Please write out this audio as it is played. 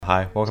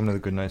Hi, welcome to the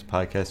Good Noise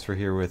Podcast. We're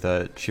here with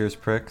Cheers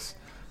Pricks.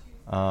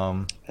 We're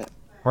going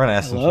to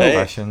ask some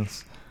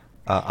questions.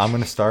 I'm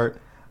going to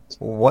start.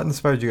 What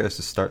inspired you guys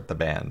to start the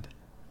band?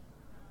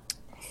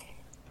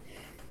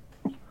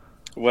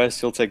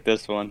 Wes, you'll take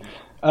this one.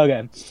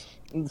 Okay.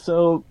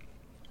 So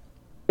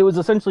it was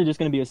essentially just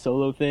going to be a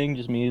solo thing,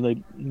 just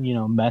me,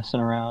 messing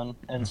around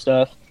and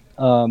stuff.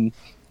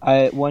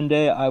 One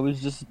day I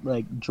was just,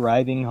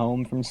 driving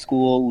home from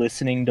school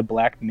listening to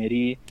Black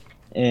Midi,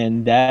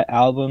 and that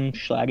album,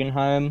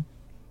 Schlagenheim,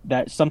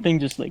 that something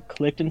just,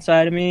 clicked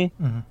inside of me,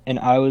 and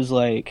I was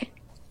like,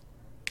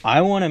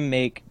 I want to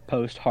make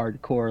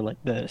post-hardcore like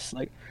this.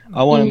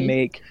 I want to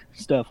make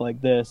stuff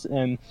like this,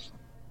 and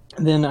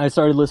then I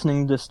started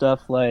listening to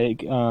stuff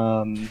like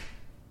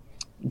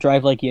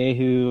Drive Like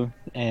Yehu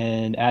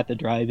and At the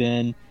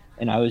Drive-In,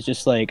 and I was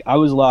just I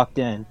was locked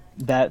in.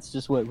 That's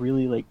just what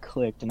really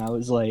clicked, and I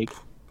was like,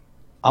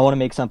 I want to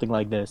make something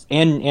like this.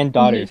 And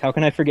Daughters. How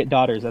can I forget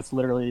Daughters? That's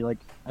literally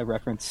a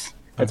reference.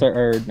 That's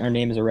our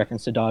name is a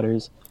reference to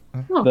Daughters.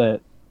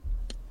 But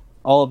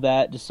all of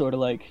that just sort of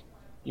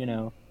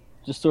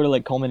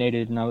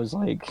culminated, and I was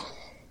like,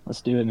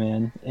 let's do it,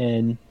 man.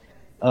 And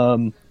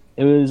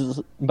it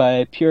was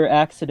by pure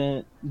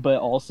accident, but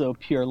also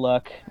pure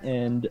luck,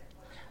 and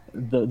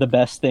the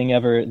best thing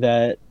ever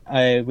that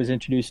I was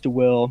introduced to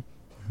Will,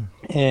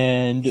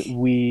 and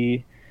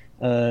he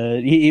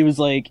was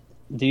like,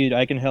 dude,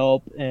 I can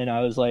help, and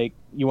I was like,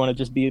 you want to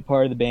just be a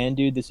part of the band,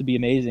 dude? This would be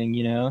amazing,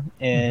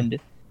 And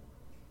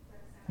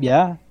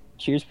yeah,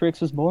 Cheers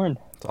Pricks was born.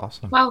 It's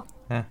awesome. Wow.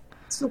 Yeah.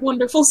 It's a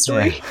wonderful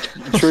story.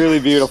 Yeah.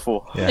 Truly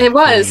beautiful. Yeah, it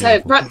was. Beautiful.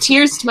 It brought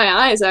tears to my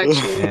eyes,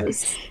 actually. I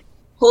was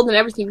holding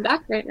everything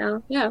back right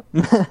now. Yeah.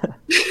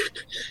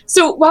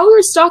 So while we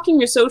were stalking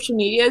your social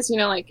medias,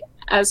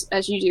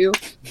 as you do,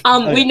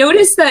 we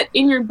noticed that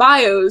in your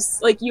bios,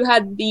 you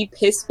had the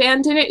Piss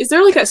Band in it. Is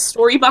there a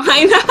story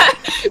behind that?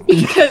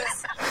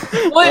 Because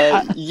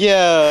what?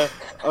 Yeah.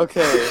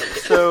 Okay.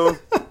 So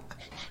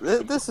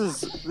this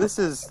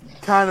is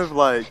kind of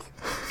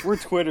we're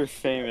Twitter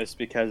famous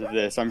because of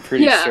this. I'm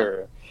pretty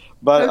sure.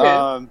 But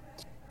okay.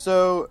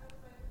 So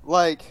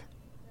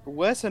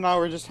Wes and I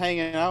were just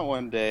hanging out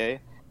one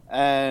day,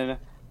 and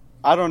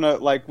I don't know,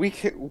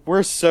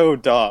 we're so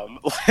dumb.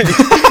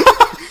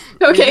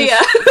 Okay,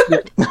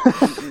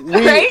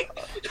 right?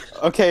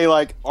 Okay,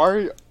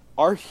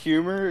 our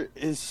humor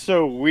is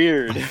so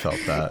weird. I felt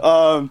that.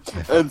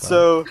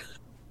 So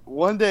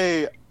one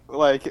day,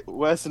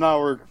 Wes and I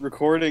were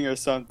recording or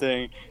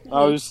something,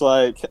 I was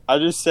I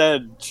just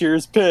said,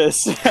 cheers,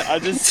 piss. I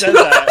just said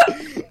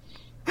that.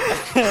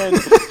 And,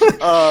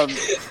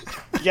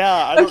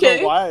 I don't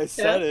know why I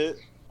said it.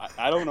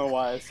 I don't know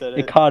why I said it.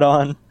 It caught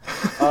on.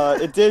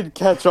 It did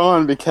catch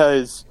on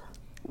because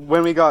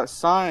when we got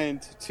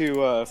signed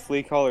to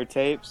Flea Collar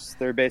Tapes,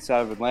 they're based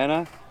out of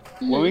Atlanta.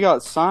 When we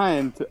got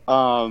signed,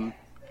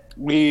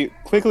 we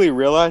quickly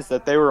realized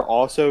that they were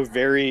also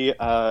very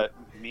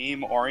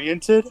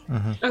meme-oriented.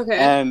 Okay.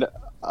 And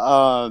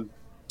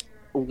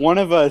one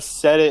of us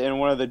said it in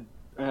one of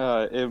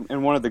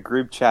the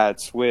group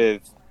chats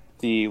with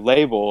the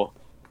label,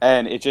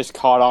 and it just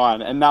caught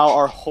on. And now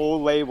our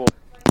whole label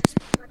is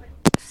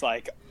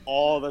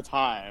all the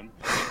time.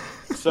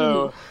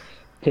 So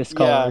Piss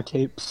Collar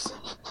Tapes.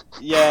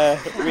 Yeah,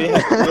 we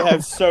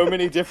have so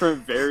many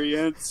different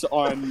variants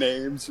on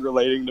names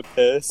relating to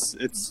piss.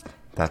 It's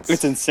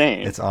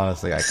insane. It's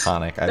honestly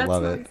iconic. I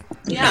love it.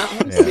 Yeah.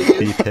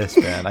 The Piss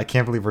Band. I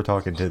can't believe we're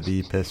talking to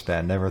the Piss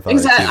Band. Never thought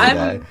I'd see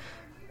the day.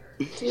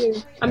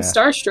 Dude, I'm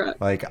starstruck.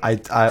 I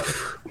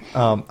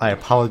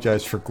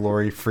apologize for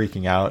Glory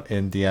freaking out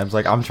in DMs.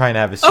 I'm trying to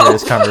have a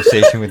serious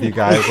conversation with you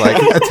guys,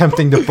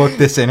 attempting to book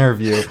this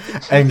interview,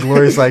 and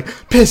Glory's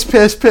piss,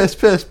 piss, piss,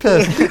 piss,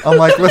 piss. I'm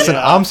listen,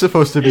 I'm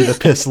supposed to be the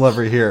piss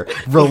lover here.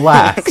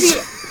 Relax.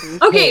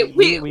 Okay,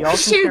 we all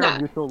share share that. a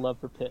mutual love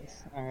for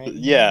piss. All right.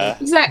 Yeah.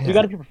 Exactly. We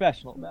got to be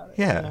professional about it.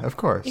 Yeah, of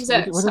course.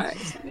 Exactly. We're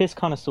piss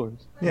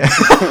connoisseurs. Yeah.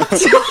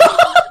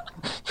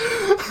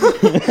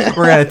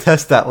 We're gonna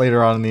test that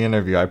later on in the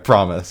interview, I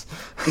promise.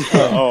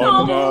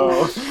 Oh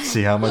no.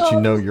 See how much you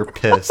know your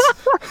piss.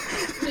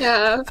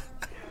 Yeah.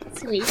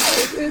 It's gonna be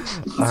stupid.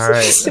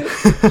 Alright.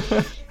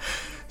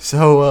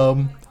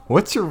 So,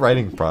 what's your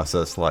writing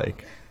process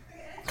like?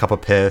 Cup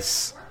of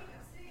piss?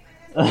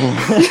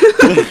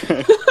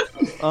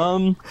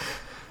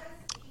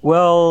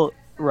 Well,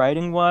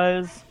 writing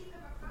wise,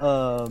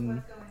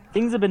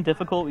 things have been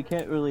difficult. We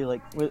can't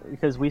really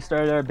because we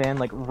started our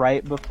band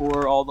right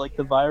before all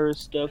the virus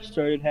stuff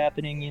started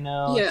happening,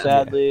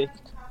 sadly.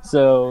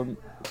 So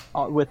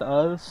with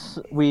us,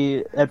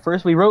 we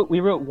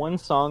wrote one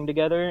song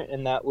together,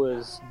 and that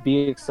was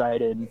Be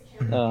Excited,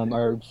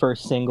 our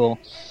first single.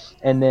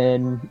 And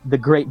then the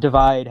Great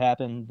Divide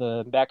happened,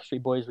 the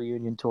Backstreet Boys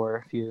reunion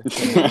tour.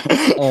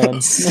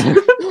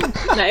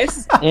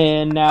 Nice.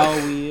 And now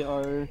we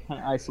are kind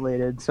of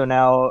isolated. So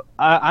now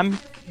I'm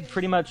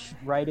pretty much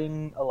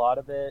writing a lot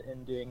of it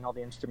and doing all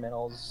the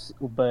instrumentals,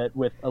 but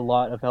with a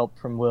lot of help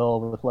from Will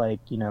with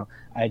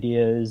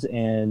ideas,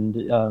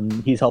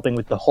 and he's helping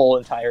with the whole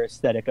entire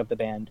aesthetic of the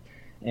band.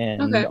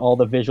 and Okay. all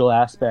the visual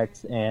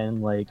aspects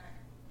and like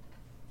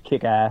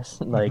kick ass.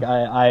 Like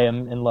I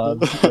am in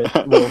love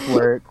with Will's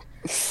work.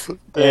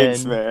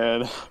 Thanks, And-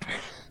 man.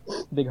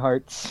 Big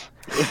hearts.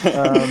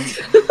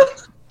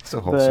 So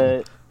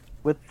wholesome. But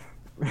with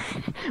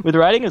with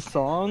writing a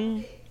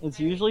song, it's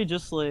usually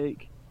just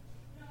like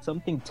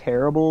something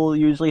terrible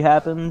usually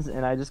happens,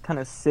 and I just kind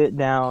of sit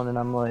down and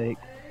I'm like,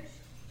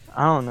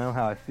 I don't know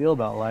how I feel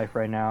about life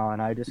right now,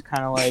 and I just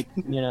kind of like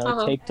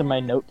Uh-huh. take to my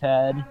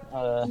notepad,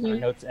 Mhm. my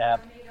notes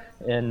app,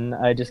 and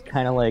I just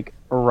kind of like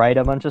write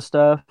a bunch of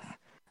stuff.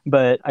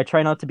 But I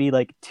try not to be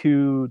like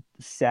too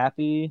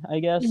sappy, I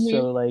guess. Mhm.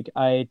 So like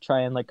I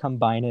try and like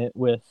combine it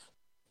with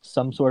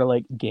some sort of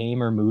like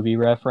game or movie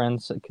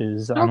reference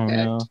because I don't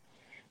Okay. know.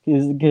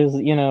 Because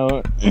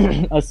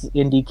us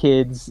indie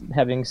kids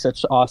having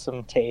such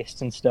awesome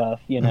taste and stuff,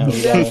 we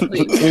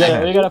Exactly.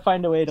 gotta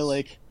find a way to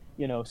like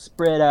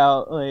spread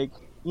out like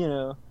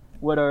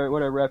what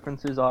our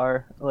references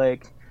are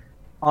like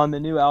on the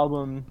new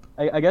album.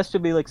 I guess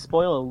should we like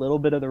spoil a little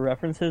bit of the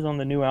references on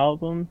the new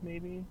album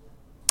maybe?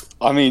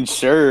 I mean,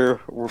 sure.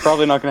 We're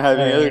probably not going to have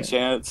any other Alright.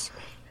 chance.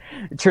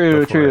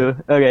 True. Go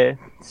for Okay,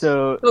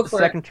 so Go the for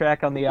second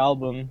track on the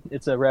album,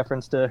 it's a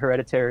reference to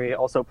Hereditary.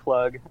 Also,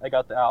 plug. I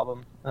got the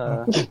album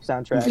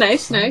soundtrack.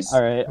 Nice.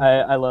 All right,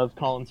 I love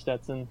Colin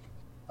Stetson.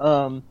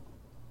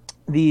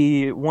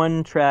 The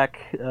one track,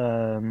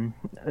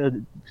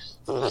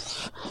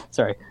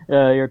 sorry,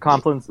 your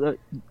accomplice,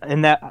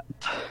 and that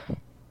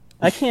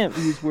I can't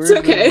use words. It's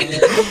okay. right now.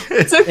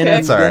 It's And okay. I'm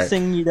It's all right.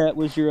 guessing that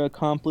was your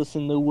accomplice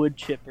in the wood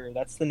chipper.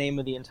 That's the name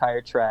of the entire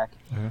track.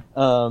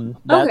 Mhm.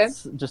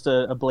 That's just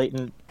a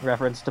blatant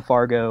reference to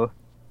Fargo.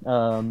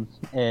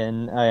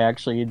 And I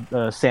actually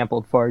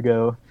sampled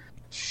Fargo.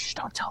 Shh,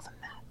 don't tell them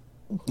that.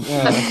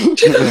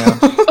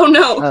 Oh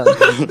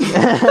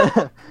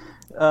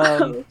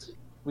no.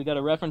 We got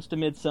a reference to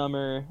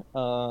Midsummer.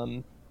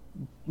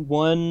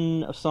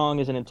 One song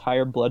is an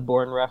entire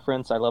Bloodborne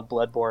reference. I love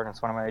Bloodborne.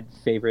 It's one of my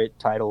favorite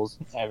titles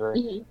ever.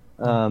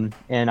 Mhm.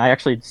 And I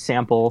actually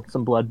sample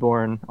some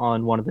Bloodborne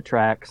on one of the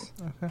tracks.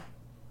 Okay.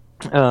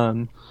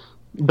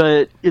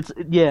 But it's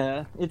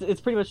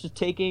pretty much just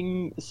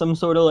taking some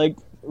sort of like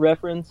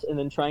reference and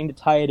then trying to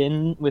tie it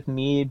in with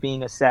me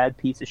being a sad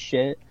piece of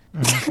shit.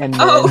 And then,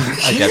 Oh.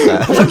 I get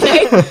that.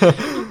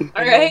 Okay.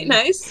 All right.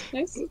 Nice.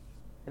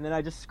 and then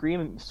I just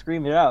scream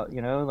it out,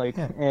 like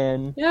Yeah.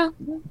 and Yeah.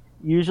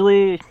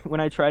 usually when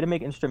I try to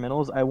make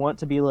instrumentals, I want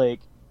to be like,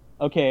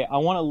 okay, I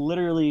want to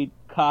literally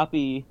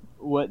copy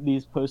what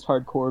these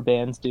post-hardcore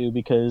bands do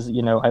because,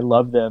 I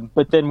love them.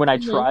 But then when I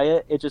Mhm. try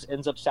it, it just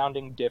ends up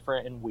sounding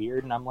different and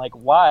weird, and I'm like,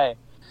 why?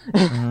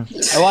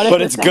 Mhm. I want it But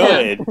to it's sound-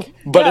 good.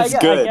 But Yeah, it's I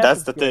good. guess That's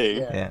it's the good, thing.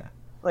 yeah. Yeah.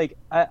 Like,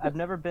 I've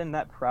never been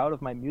that proud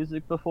of my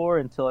music before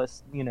until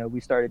we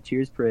started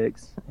Cheers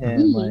Pricks,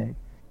 and Mhm.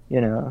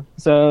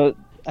 so,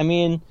 I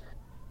mean,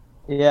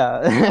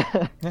 yeah.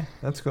 Yeah,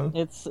 that's cool.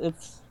 it's,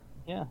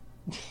 yeah.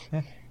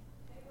 All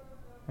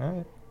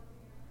right.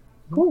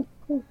 Cool.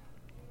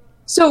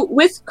 So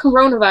with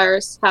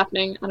coronavirus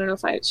happening, I don't know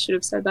if I should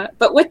have said that,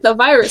 but with the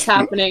virus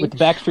happening, With the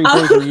Backstreet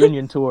Boys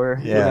reunion tour.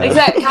 Yeah.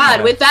 exactly.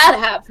 God, with that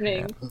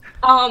happening,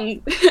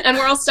 and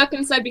we're all stuck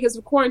inside because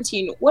of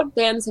quarantine. What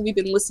bands have you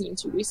been listening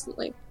to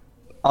recently?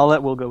 I'll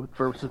let Will go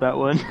first with that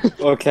one.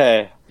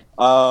 Okay.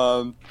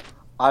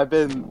 I've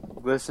been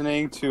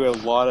listening to a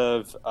lot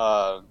of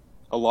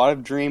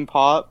dream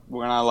pop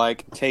when I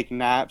take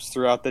naps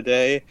throughout the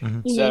day.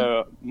 Mhm.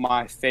 So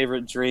my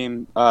favorite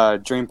dream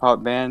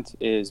pop band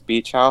is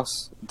Beach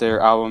House.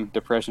 Their album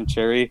Depression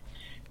Cherry,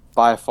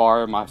 by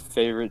far my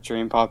favorite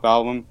dream pop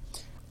album.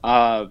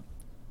 I've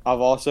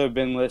also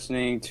been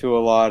listening to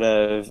a lot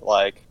of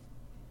hardcore.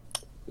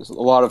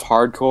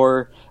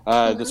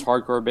 This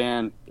hardcore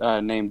band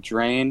named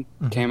Drain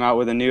Mhm. came out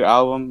with a new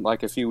album a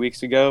few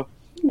weeks ago,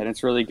 and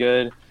it's really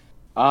good.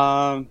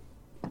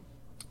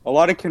 A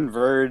lot of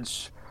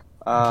Converge.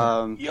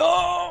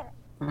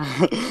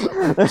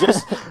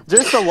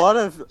 just a lot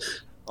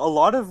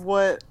of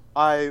what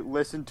I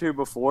listened to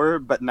before,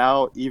 but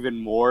now even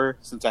more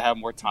since I have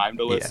more time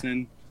to Yeah.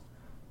 listen.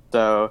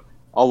 So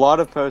a lot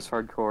of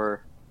post-hardcore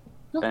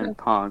Okay. and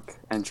punk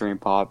and dream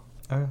pop.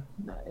 Okay.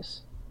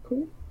 Nice.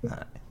 Cool.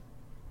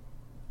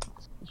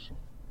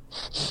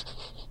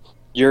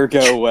 Your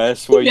go,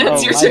 Wes. What Yeah, you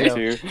it's your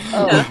listen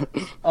turn.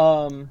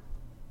 to?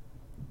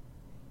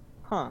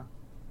 Oh,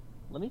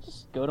 let me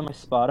just go to my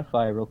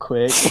Spotify real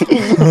quick.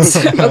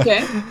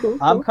 Okay. Cool.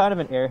 I'm kind of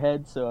an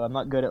airhead, so I'm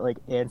not good at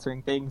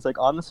answering things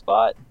on the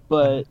spot,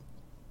 but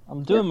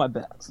I'm doing my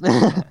best.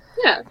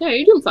 Yeah,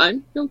 you're doing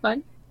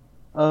fine.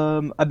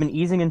 I've been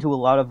easing into a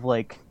lot of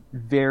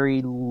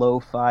very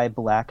lo-fi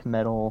black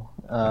metal,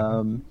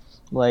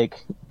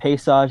 like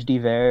Paysage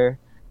d'Hiver,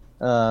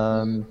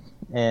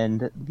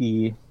 and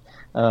the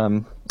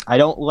I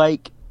don't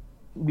like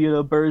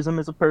Burzum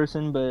as a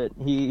person, but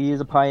he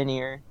is a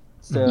pioneer,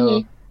 so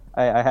Mhm.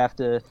 I have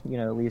to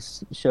at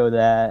least show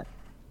that.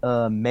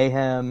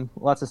 Mayhem,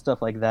 lots of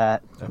stuff like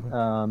that.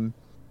 Okay.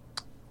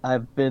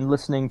 I've been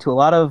listening to a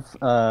lot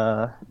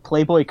of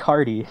Playboy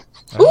Cardi.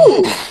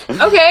 Ooh.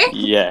 Okay.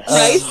 Yes.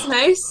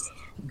 Nice.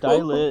 Die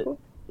Cool, Lit cool.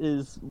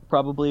 is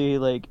probably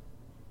like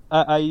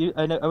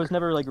I was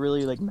never like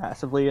really like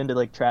massively into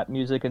like trap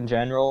music in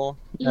general.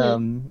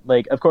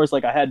 Like of course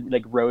like I had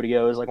like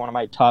Rodeo is like one of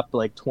my top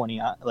like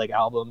 20 like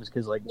albums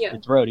because like Yeah.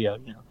 it's Rodeo,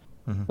 you know.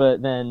 Mhm.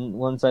 But then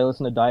once I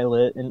listened to Die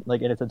Lit in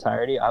like in its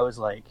entirety, I was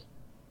like,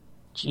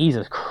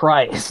 Jesus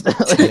Christ!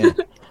 Yeah.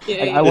 Yeah, Like,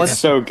 yeah. I want- It's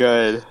so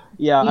good.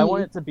 Yeah, I Mhm.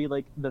 want it to be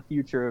like the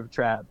future of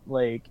trap,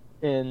 like,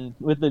 and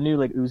with the new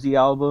like Uzi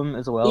album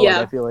as well. Yeah.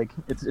 Like, I feel like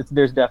it's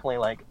there's definitely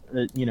like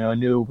a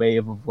new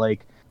wave of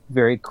like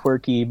very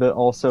quirky, but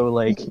also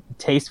like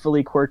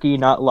tastefully quirky,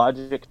 not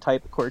Logic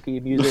type quirky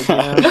music. You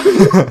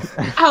know?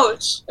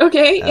 Ouch.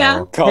 Okay,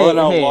 yeah. Ow. Calling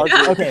out hey,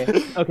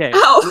 Logic. okay.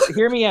 Ow.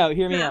 Hear me out.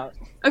 Hear me out.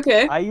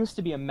 Okay. I used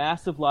to be a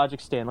massive Logic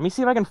stan. Let me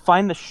see if I can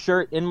find the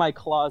shirt in my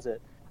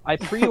closet. I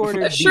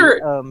pre-ordered A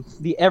shirt.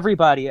 the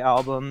Everybody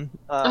album.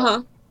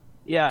 Uh-huh.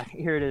 Yeah,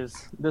 here it is.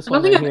 This I don't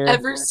one think right I've here.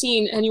 ever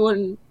seen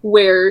anyone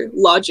wear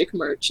Logic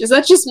merch. Is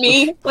that just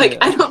me? Like, Yeah.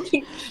 I don't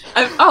think.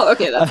 Oh,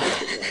 okay. That's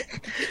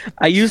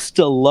I used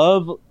to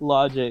love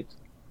Logic,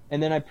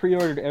 and then I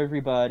pre-ordered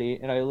Everybody,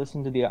 and I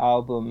listened to the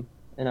album,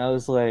 and I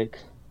was like,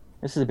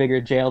 "This is a bigger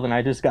jail than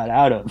I just got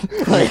out of."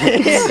 Like,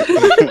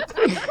 I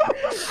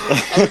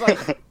was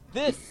like,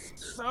 "This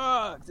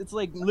sucks." It's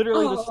like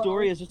literally the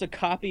story is just a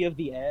copy of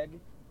The Egg,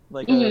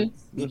 like a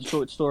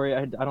short story.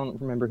 I don't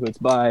remember who it's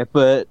by,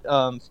 but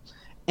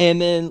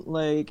and then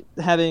like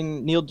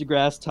having Neil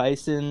deGrasse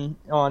Tyson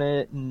on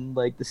it, and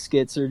like the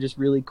skits are just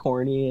really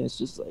corny, and it's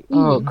just like,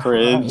 oh,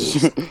 Cringe.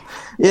 Christ.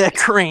 Yeah,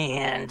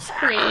 cringe.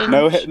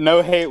 cringe.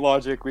 No hate,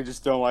 Logic. We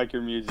just don't like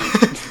your music.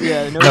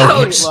 Yeah, no, No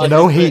hate, hate- Logic,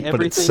 no hate, but it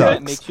everything that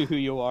sucks. makes you who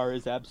you are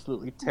is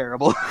absolutely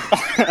terrible.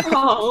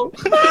 Oh.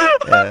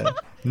 Yeah.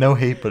 No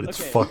hate, but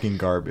it's Okay. fucking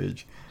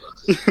garbage.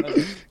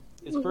 Okay.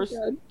 His Oh my first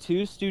God.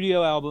 2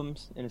 studio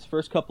albums and his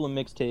first couple of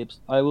mixtapes,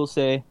 I will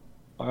say,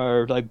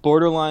 are like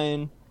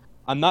borderline.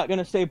 I'm not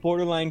gonna say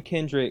borderline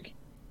Kendrick.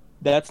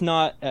 That's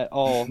not at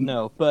all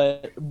no,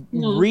 but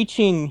No.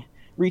 reaching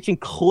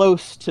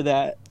close to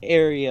that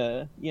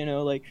area, you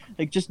know, like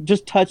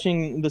just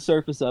touching the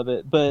surface of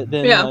it. But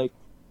then Yeah. like,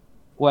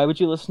 why would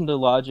you listen to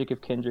Logic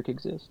if Kendrick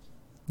exists?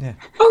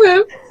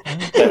 Okay.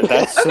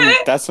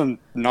 That's some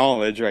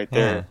knowledge right Yeah.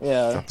 there.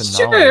 Yeah. Dropping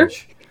Sure.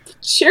 knowledge.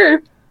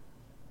 Sure.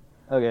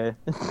 Okay.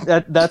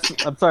 That's.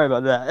 I'm sorry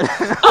about that.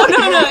 Oh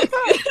no,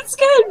 it's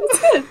good. It's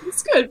good.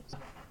 It's good.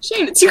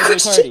 Shane, it's your Playboy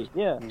question. Cardi,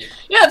 yeah.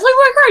 Yeah,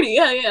 Playboy Cardi.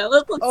 Yeah.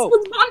 Let's Oh.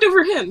 let's bond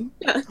over him.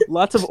 Yeah.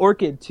 Lots of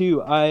Orchid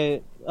too.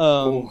 I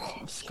Oh,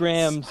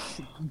 Scrams,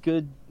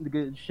 good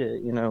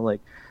shit. You know, like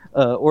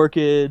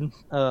Orchid.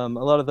 A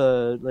lot of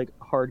the like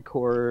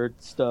hardcore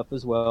stuff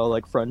as well,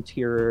 like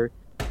Frontier,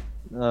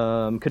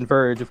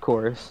 Converge, of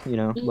course. You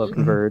know, love Mhm.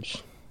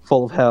 Converge.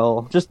 Full of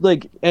Hell, just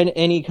like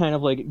any kind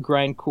of like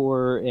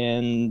grindcore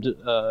and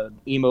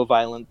emo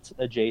violent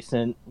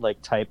adjacent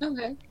like type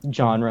Okay.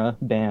 genre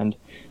band.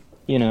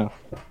 You know,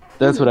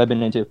 that's what I've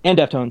been into. And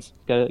Deftones,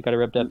 gotta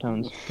rep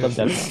Deftones. Love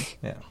Deftones.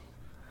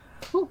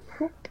 Cool.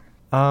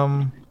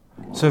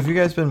 So have you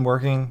guys been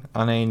working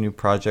on any new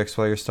projects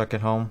while you're stuck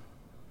at home?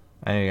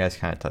 I know you guys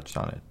kind of touched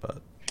on it, but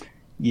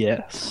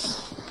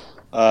Yes.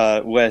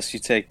 Wes, you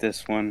take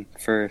this one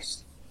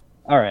first.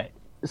 All right.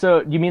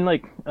 So you mean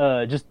like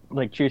just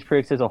like Cheers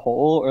Pricks as a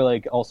whole, or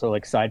like also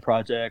like side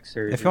projects,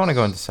 or if you want to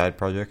go into side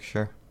projects,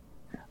 sure.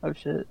 Oh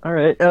shit! All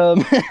right.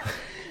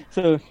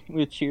 So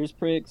with Cheers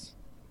Pricks,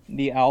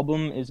 the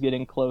album is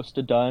getting close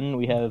to done.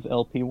 We have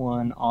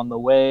LP1 on the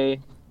way.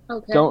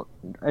 Okay.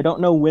 I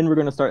don't know when we're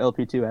gonna start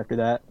LP2 after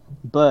that,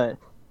 but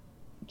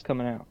it's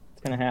coming out.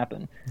 It's gonna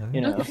happen.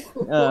 You know.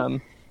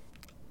 Okay,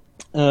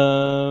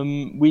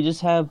 cool. We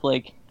just have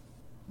like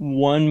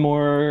one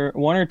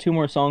or two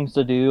more songs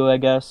to do, I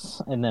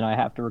guess, and then I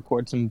have to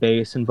record some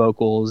bass and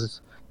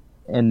vocals,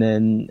 and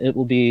then it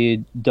will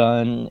be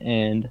done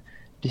and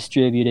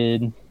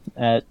distributed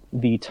at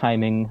the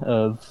timing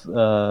of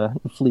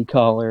Flea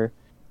Collar.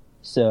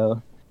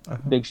 So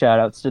big shout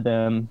outs to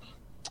them.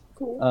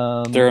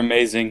 Cool. They're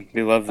amazing.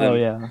 We love them. Oh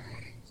yeah,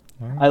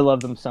 Alright. I love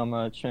them so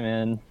much,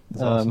 man.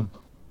 That's awesome.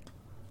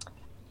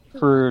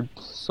 For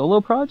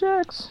solo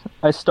projects,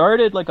 I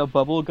started like a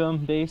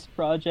bubblegum based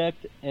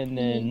project and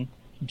then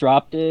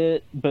dropped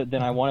it, but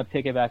then I want to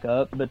pick it back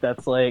up. But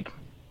that's like,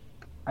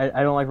 I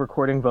don't like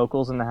recording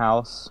vocals in the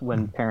house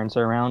when parents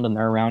are around, and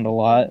they're around a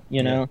lot,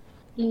 you know?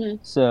 Mhm.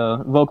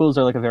 So vocals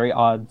are like a very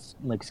odd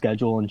like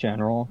schedule in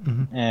general,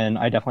 Mhm. and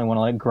I definitely want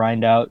to like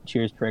grind out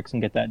Cheers Pricks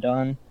and get that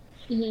done.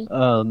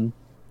 Mhm.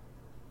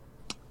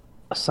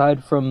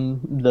 Aside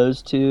from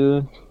those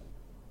two,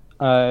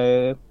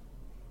 I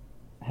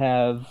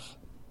have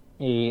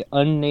a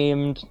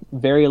unnamed,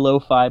 very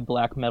lo-fi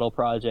black metal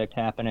project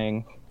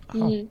happening.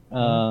 Mhm.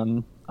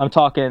 I'm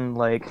talking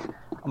like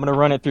I'm gonna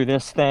run it through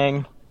this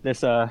thing,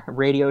 this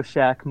Radio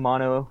Shack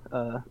mono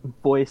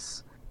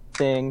voice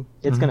thing.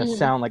 It's gonna Mhm.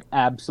 sound like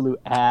absolute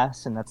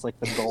ass, and that's like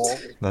the goal.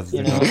 That's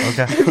You the know. goal.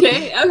 Okay.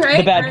 Okay. All right.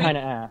 The bad all right. kind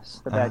of ass.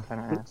 The bad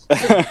kind of ass.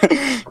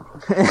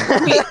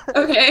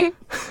 Okay.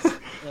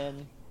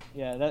 And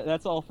yeah,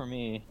 that's all for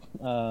me.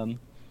 How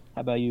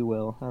about you,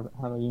 Will? How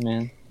about you,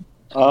 man?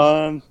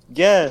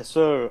 Yeah,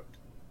 so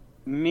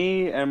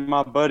me and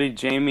my buddy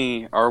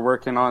Jamie are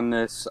working on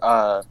this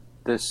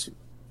this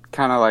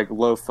kind of like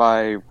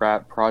lo-fi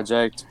rap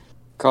project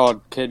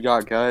called Kid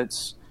Got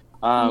Guts.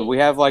 We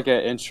have like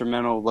an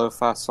instrumental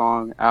lo-fi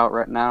song out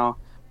right now,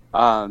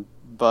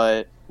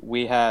 but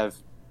we have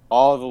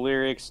all the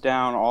lyrics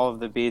down, all of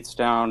the beats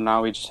down.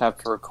 Now we just have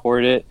to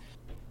record it.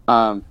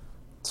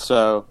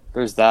 So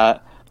there's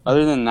that.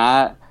 Other than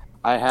that,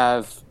 I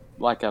have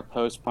like a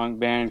post-punk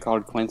band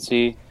called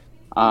Quincy.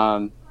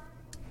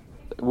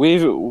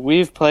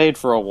 We've played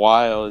for a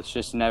while. It's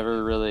just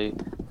never really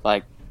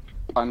like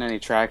gotten any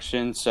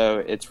traction. So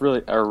it's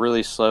really a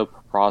really slow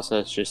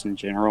process just in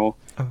general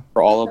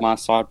for all of my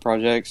side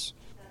projects.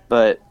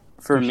 But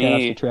for Shout out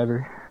me, to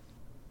Trevor.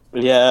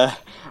 yeah.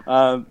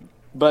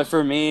 But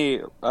for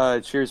me,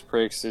 Cheers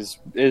Pricks is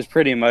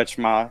pretty much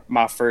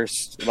my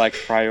first like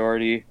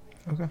priority.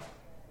 Okay.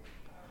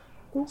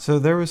 So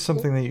there was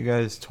something that you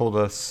guys told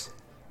us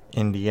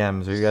in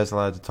DMs. Are you guys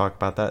allowed to talk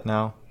about that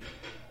now?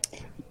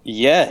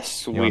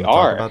 Yes, You we wanna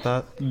are. talk about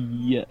that?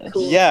 Yes.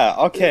 Cool. Yeah.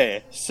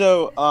 Okay.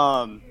 So,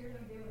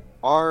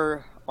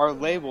 our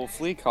label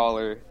Flea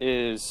Collar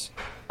is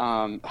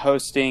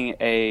hosting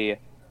a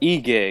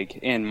e-gig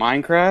in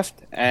Minecraft,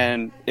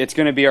 and it's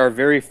going to be our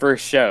very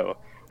first show.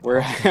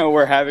 We're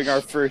having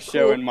our first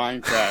show in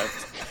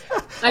Minecraft.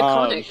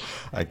 Iconic.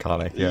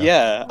 Iconic, yeah.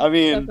 Yeah, I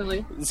mean,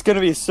 Definitely. it's going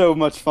to be so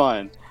much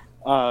fun.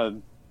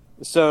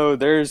 So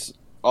there's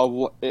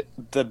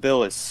the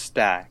bill is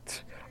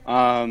stacked.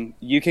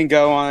 You can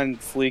go on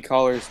Flea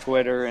Collar's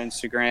Twitter,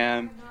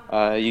 Instagram.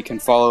 You can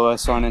follow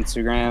us on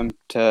Instagram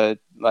to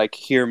like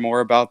hear more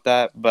about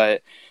that.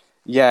 But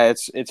yeah,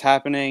 it's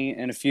happening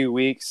in a few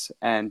weeks,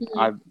 and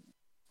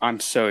I'm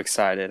so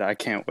excited. I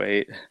can't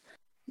wait.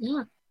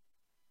 Yeah.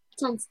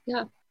 I'm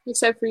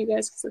excited for you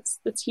guys because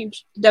that's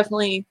huge.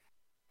 Definitely.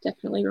 I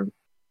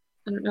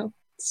don't know.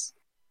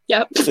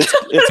 Yep.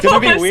 It's gonna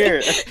be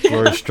weird.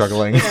 We're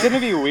struggling. It's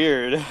gonna be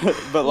weird,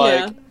 but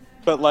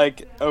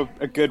like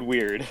a good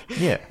weird.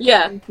 Yeah.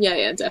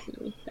 Yeah,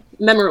 definitely.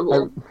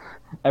 Memorable.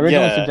 I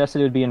originally Yeah. suggested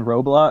it would be in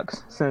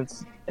Roblox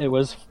since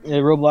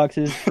Roblox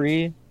is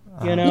free,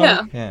 you know.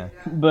 Yeah. Yeah.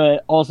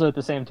 But also at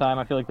the same time,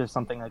 I feel like there's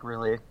something like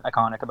really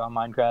iconic about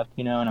Minecraft,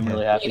 you know, and I'm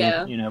really happy,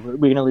 Yeah. you know,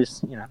 we can at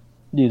least, you know,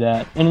 do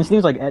that. And it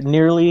seems like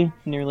nearly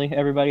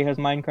everybody has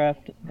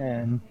Minecraft,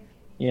 and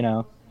you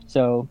know,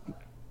 so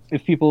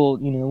if people,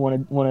 you know,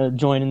 want to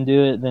join and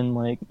do it, then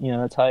like, you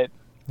know, that's hype.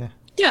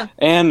 Yeah.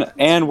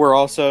 And we're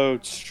also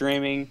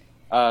streaming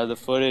the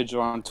footage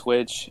on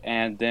Twitch,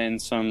 and then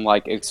some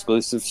like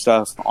exclusive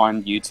stuff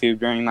on YouTube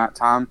during that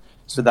time,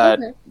 so that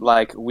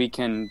like we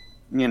can,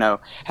 you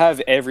know, have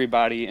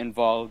everybody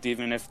involved,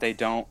 even if they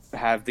don't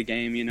have the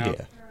game, you know.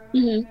 Yeah.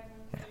 Mm-hmm.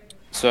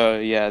 So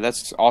yeah,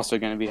 that's also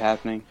going to be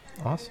happening.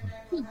 Awesome.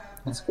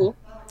 That's cool.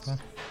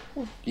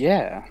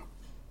 Yeah.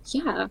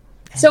 Yeah.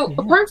 So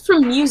apart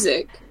from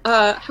music,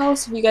 how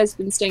else have you guys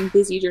been staying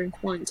busy during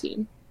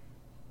quarantine?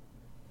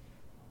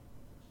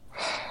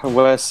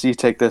 Wes, you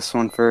take this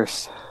one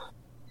first.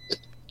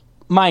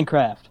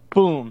 Minecraft,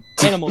 boom.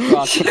 Animal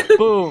Crossing,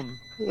 boom.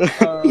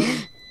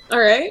 All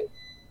right.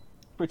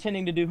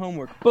 Pretending to do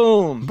homework,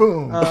 boom.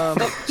 Boom.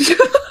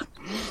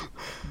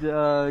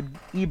 The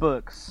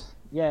ebooks,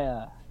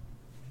 yeah.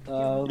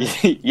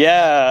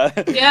 Yeah.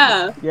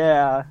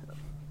 Yeah.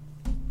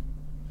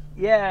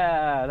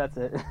 Yeah, that's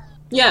it.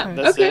 Yeah.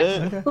 That's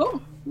okay. it.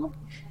 Cool.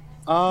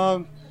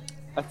 I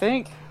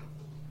think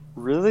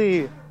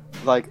really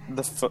like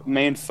the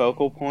main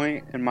focal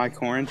point in my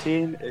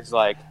quarantine is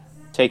like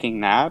taking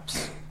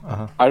naps.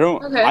 Uh-huh.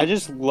 I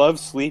just love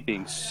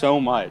sleeping so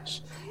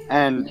much,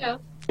 and Yeah.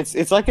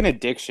 it's like an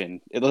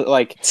addiction.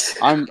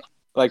 I'm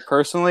like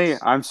personally,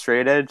 I'm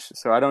straight edge,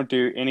 so I don't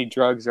do any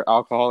drugs or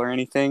alcohol or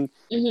anything.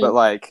 Mhm. But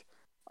like,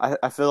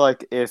 I feel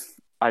like if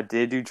I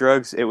did do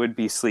drugs, it would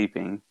be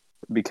sleeping,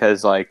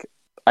 because like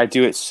I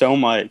do it so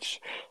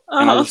much,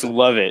 and I just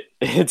love it.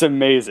 It's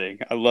amazing.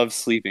 I love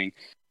sleeping.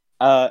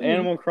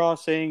 Animal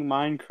Crossing,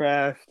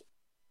 Minecraft,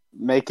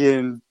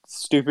 making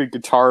stupid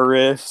guitar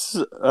riffs,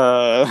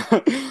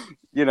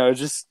 you know,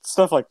 just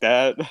stuff like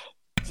that.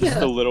 Just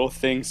the little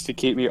things to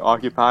keep me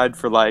occupied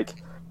for like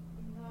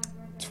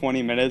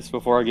 20 minutes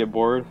before I get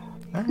bored.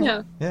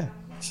 Yeah. Yeah.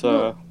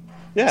 So,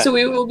 yeah. So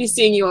we will be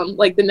seeing you on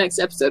like the next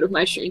episode of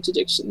My Strange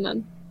Addiction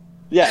then.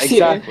 Yeah,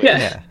 exactly. Yeah.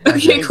 Yeah.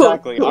 Okay, cool.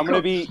 Exactly. Cool, I'm going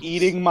to be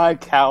eating my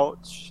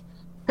couch.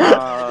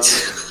 I'm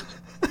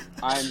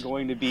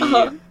going to be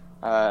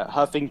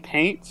huffing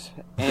paint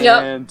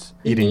and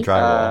Eating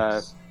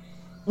drywall.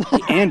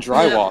 and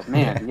drywall.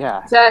 Man,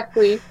 yeah.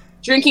 Exactly.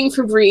 Drinking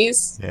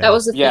Febreze. Yeah. That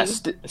was the Yeah,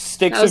 thing.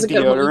 sticks That was of a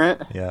good one.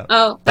 deodorant. Yeah.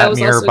 Oh, that That was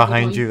mirror also a good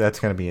behind one. you, that's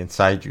going to be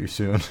inside you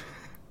soon.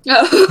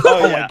 Oh.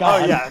 Oh, my yeah.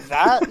 God. Oh, yeah.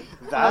 That,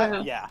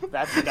 Wow. yeah.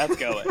 That's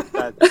going.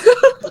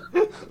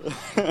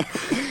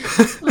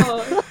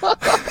 Oh.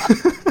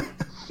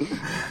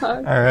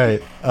 All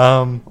right.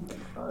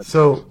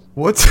 So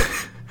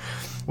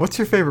what's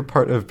your favorite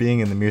part of being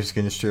in the music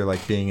industry, or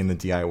like being in the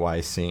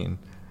DIY scene?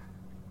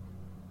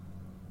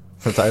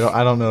 Since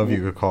I don't know if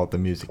you could call it the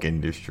music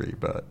industry,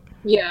 but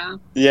Yeah.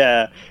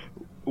 Yeah.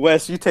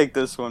 Wes, you take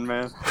this one,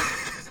 man.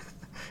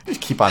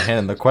 Just keep on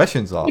handing the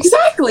questions off.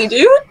 Exactly,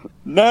 dude.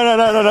 No.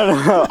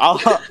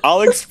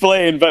 I'll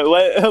explain, but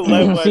let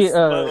Wes See,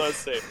 let Wes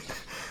say.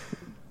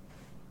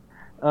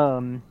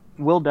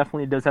 Will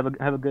definitely does have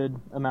a good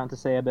amount to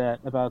say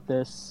about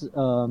this.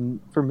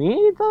 For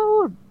me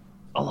though,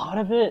 a lot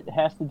of it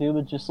has to do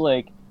with just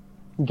like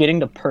getting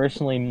to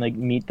personally like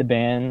meet the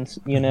bands,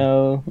 you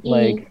know,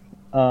 like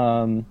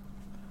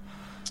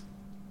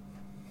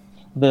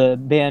the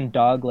band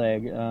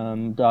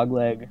Dogleg.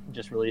 Dogleg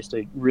just released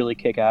a really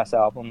kick-ass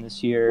album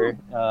this year,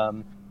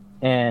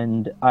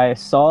 and I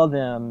saw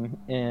them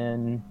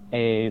in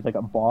a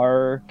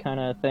bar kind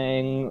of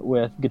thing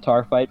with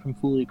Guitar Fight from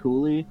Fooly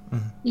Cooley,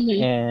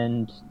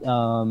 and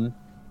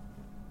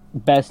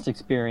best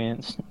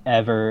experience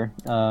ever.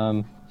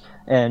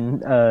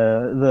 And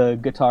the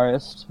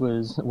guitarist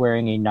was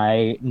wearing a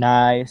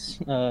nice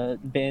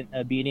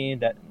beanie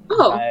that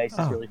nice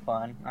is really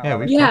fun. Yeah,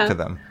 we talked to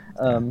them.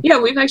 Yeah,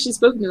 we've actually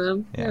spoken to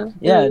them.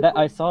 Yeah,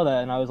 I saw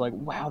that and I was like,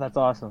 wow, that's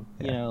awesome.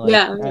 Yeah. You know,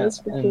 like, that's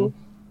pretty cool.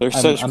 They're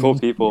such cool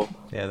people.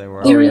 Yeah, they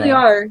were. They really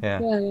are.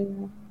 Yeah.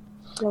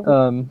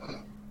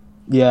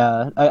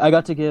 I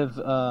got to give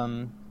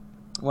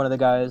one of the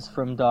guys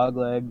from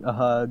Dogleg a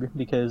hug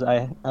because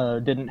I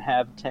didn't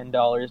have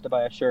 $10 to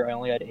buy a shirt. I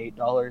only had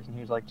 $8, and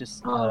he was like,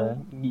 "Just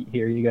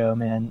here you go,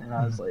 man." And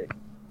I was like,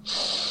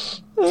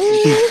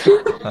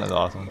 "That was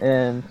awesome."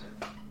 And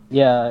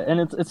yeah, and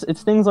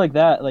it's things like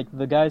that. Like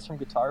the guys from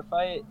Guitar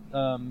Fight,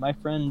 my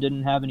friend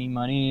didn't have any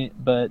money,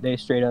 but they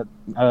straight up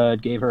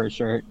gave her a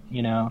shirt,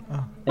 you know.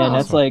 And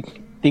that's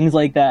like things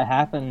like that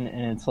happen,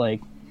 and it's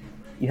like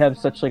you have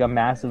such like a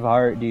massive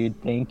heart,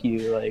 dude. Thank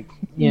you, like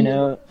you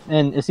know.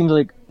 And it seems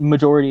like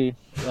majority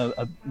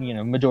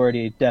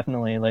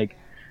definitely like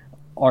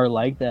are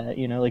like that,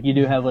 you know. Like you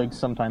do have like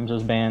sometimes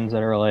those bands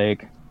that are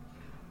like,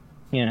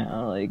 you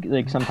know,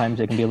 like sometimes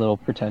they can be a little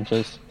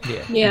pretentious.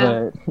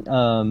 Yeah. But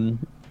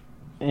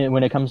and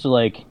when it comes to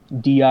like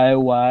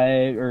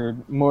DIY or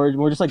more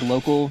just like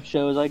local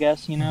shows, I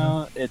guess, you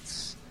know,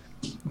 it's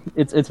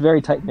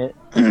very tight knit,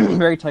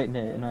 very tight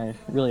knit, and I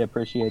really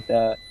appreciate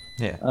that.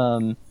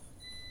 Yeah.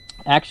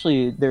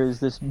 Actually, there's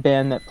this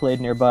band that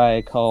played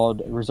nearby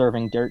called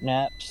Reserving Dirt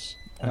Naps,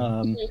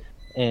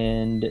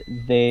 and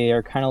they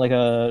are kind of like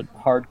a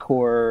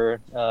hardcore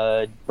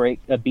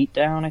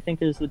beatdown, I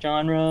think is the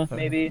genre,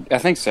 maybe. I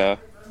think so.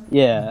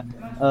 Yeah.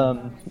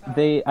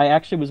 I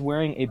actually was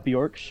wearing a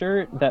Bjork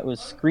shirt that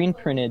was screen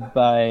printed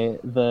by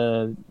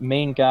the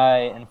main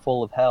guy in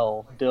Full of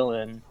Hell,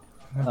 Dylan,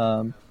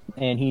 and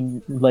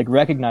he like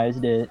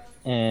recognized it,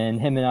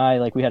 and him and I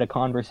like we had a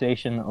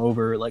conversation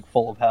over like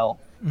Full of Hell,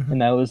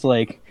 and that was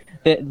like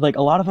like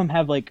a lot of them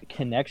have like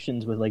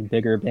connections with like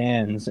bigger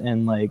bands,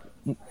 and like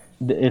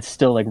it's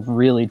still like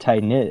really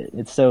tight knit.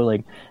 It's so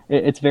like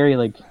it's very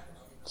like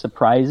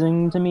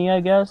surprising to me,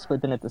 I guess,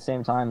 but then at the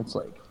same time it's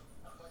like,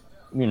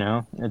 you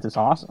know, it's just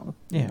awesome.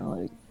 Yeah. You know,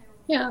 like,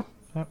 Yeah.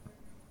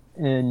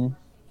 and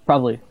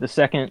probably the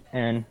second,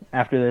 and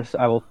after this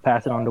I will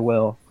pass it on to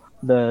Will,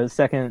 the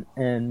second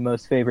and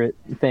most favorite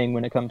thing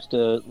when it comes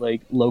to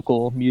like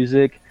local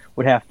music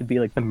would have to be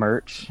like the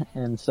merch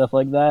and stuff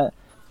like that,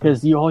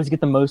 because you always get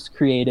the most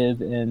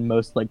creative and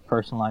most like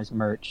personalized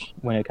merch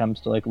when it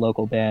comes to like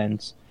local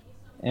bands.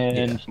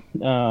 And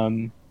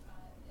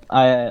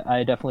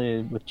I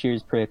definitely, with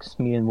Cheers Pricks,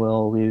 me and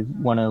Will, we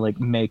want to like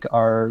make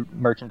our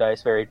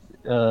merchandise very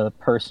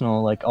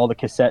personal. Like all the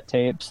cassette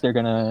tapes, they're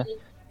gonna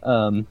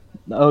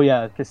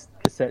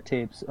cassette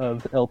tapes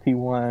of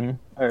LP1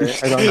 are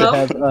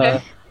going to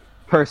have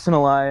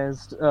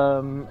personalized,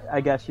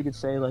 I guess you could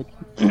say, like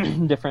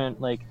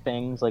different like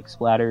things like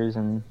splatters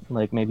and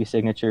like maybe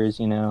signatures,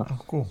 you know.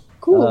 Oh,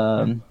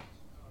 cool.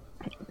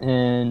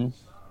 And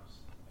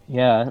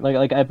yeah,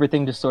 like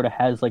everything just sort of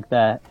has like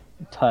that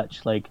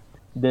touch, like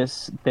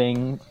this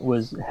thing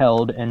was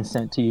held and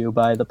sent to you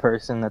by the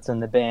person that's in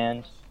the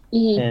band,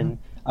 and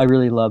I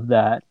really love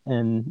that,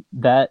 and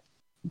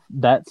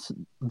that's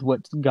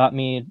what got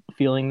me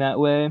feeling that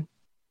way.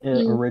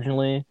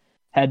 Originally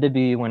had to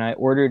be when I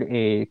ordered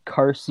a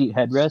Car Seat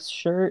Headrest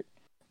shirt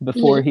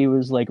before he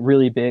was like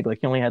really big. Like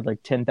he only had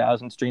like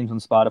 10,000 streams on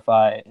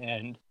Spotify,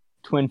 and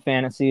Twin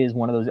Fantasy is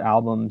one of those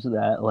albums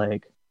that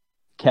like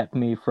kept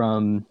me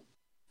from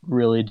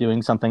really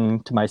doing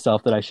something to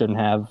myself that I shouldn't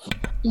have.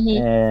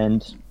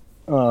 And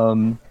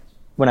when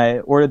I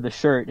ordered the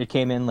shirt, it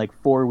came in like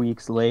 4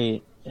 weeks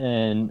late,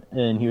 and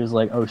he was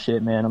like, "Oh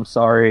shit, man, I'm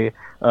sorry.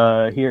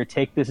 Here,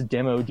 take this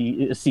demo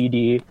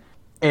CD."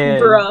 And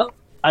Bro.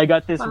 I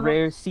got this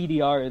rare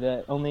CDR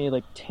that only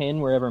like 10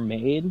 were ever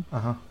made,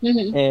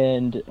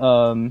 and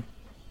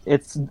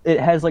it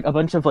has like a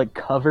bunch of like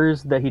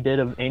covers that he did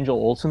of Angel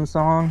Olsen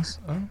songs,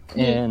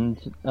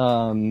 and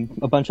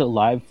a bunch of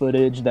live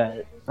footage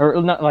that,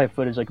 or not live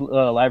footage, like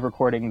live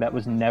recording that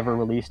was never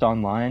released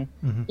online.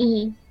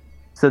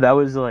 So that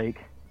was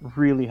like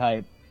really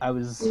hype. I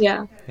was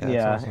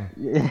Awesome.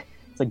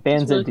 It's like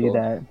bands really that do cool.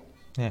 that.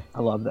 Yeah, I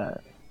love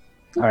that.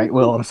 All right,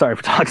 Will, I'm sorry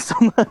for talking so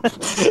much.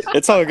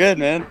 It's all good,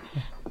 man.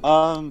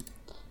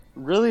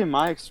 really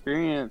my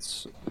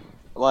experience,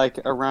 like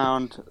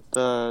around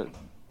the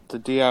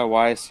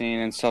DIY scene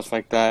and stuff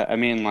like that. I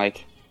mean,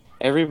 like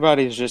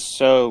everybody's just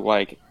so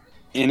like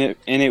in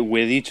it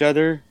with each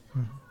other.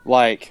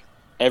 Like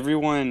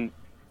everyone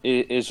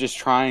is just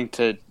trying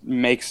to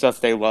make stuff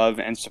they love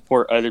and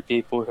support other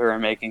people who are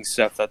making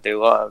stuff that they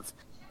love,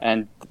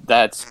 and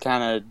that's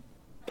kind of,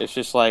 it's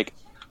just like,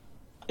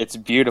 it's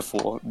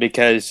beautiful,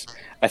 because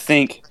I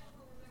think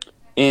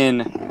in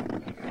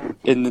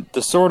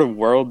the sort of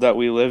world that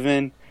we live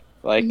in,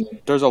 like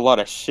there's a lot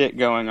of shit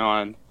going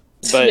on,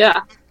 but Yeah.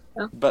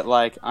 but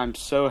like I'm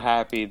so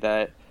happy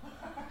that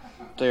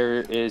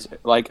there is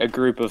like a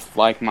group of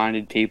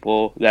like-minded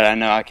people that I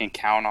know I can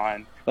count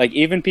on. Like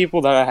even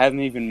people that I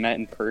haven't even met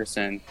in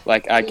person,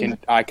 like I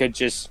could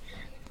just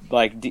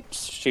like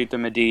shoot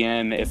them a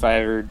DM if I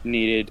ever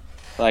needed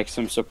like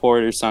some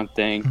support or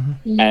something,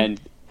 and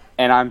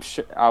I'm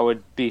sure I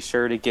would be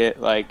sure to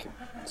get like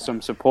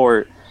some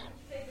support.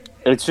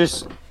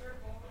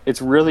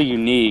 It's really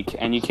unique,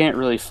 and you can't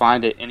really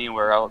find it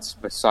anywhere else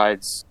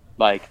besides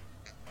like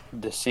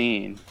the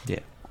scene. Yeah.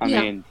 I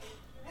mean,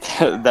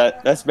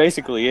 that's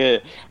basically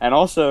it. And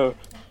also,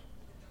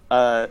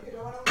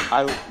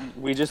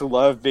 we just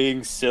love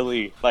being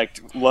silly, like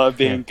love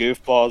being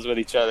goofballs with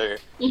each other.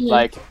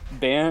 Like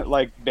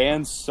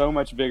bands so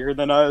much bigger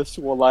than us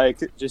will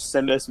like just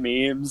send us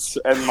memes,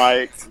 and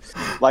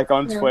like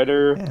on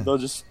Twitter they'll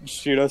just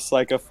shoot us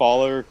like a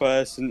follow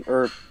request,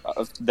 or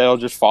they'll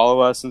just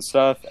follow us and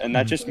stuff, and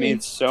that just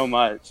means so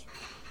much.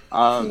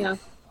 But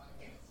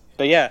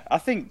yeah, I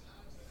think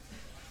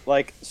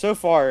like so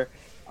far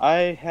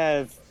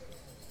I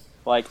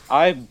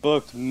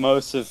booked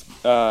most of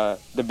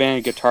the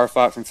band Guitar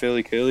Fight from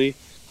Philly Cooley.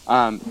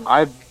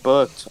 I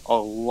booked a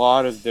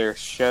lot of their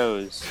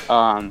shows.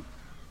 My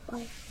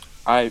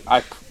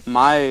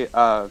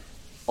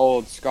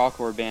old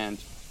skacore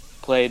band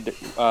played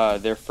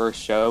their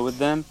first show with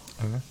them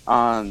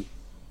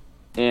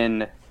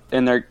in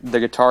the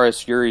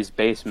guitarist Yuri's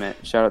basement.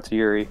 Shout out to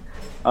Yuri.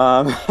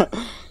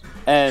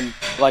 And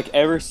like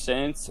ever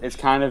since, it's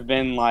kind of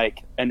been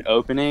like an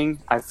opening.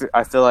 I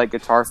feel like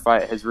Guitar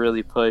Fight has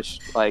really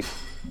pushed like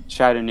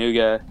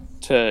Chattanooga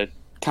to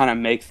kind of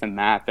make the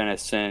map in a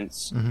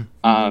sense.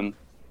 I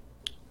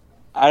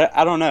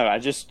don't know. I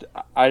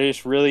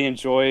just really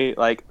enjoy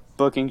like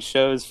booking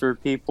shows for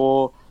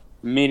people,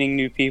 meeting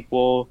new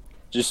people,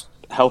 just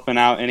helping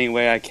out any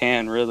way I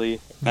can. Really,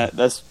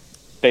 that's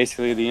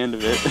basically the end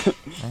of it.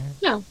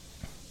 Yeah.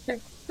 Okay.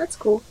 That's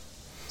cool.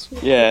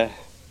 Yeah.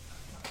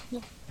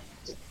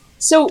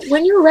 So,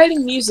 when you're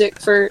writing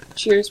music for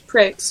Cheers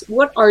Pricks,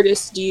 what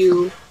artists do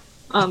you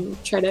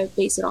try to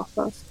base it off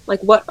of? Like,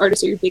 what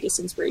artists are your biggest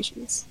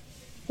inspirations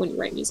when you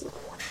write music?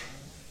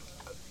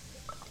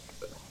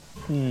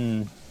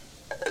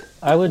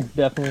 I would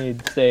definitely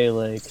say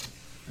like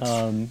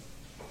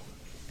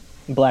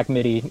Black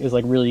Midi is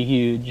like really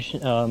huge.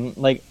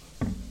 Like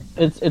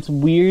it's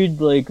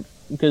weird, like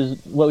because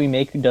what we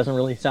make doesn't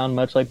really sound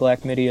much like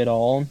Black Midi at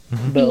all.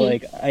 But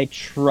like I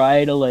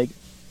try to like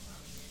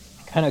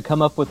kind of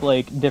come up with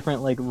like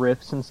different like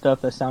riffs and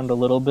stuff that sound a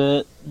little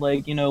bit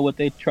like, you know, what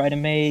they try to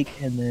make,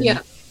 and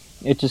then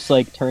it just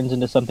like turns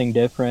into something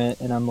different,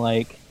 and I'm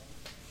like,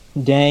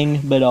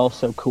 dang, but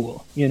also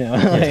cool, you know.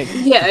 Like,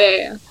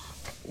 yeah.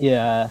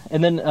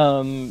 And then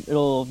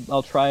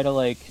I'll try to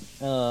like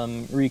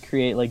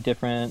recreate like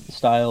different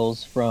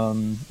styles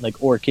from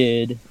like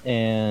Orchid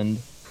and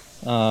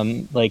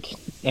like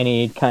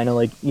any kind of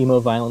like emo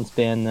violence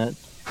band that,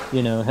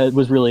 you know,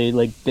 was really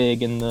like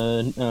big in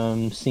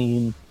the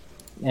scene.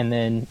 And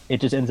then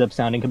it just ends up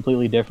sounding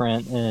completely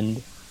different,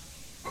 and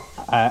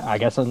I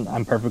guess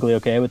I'm perfectly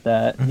okay with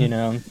that, you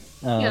know.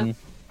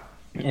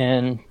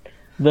 And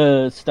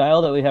the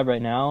style that we have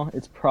right now,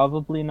 it's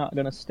probably not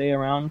going to stay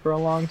around for a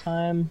long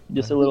time.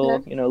 Just a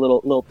little, you know,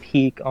 little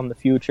peek on the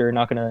future.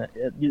 Not going to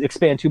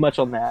expand too much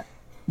on that,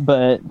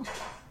 but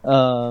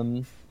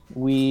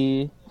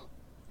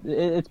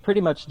it's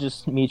pretty much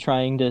just me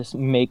trying to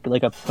make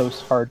like a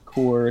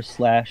post-hardcore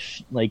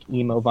 / like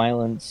emo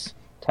violence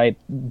type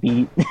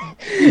beat.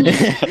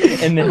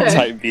 And then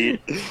type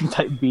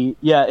beat.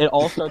 Yeah, it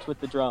all starts with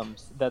the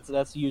drums.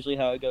 That's usually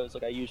how it goes.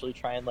 Like I usually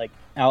try and like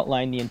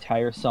outline the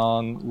entire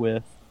song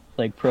with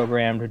like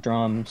programmed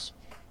drums,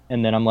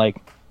 and then I'm like,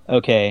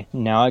 okay,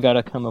 now I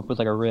gotta come up with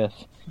like a riff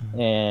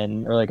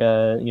and or like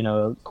a, you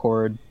know,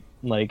 chord,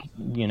 like,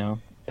 you know,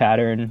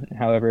 pattern,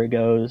 however it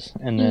goes,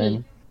 and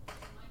then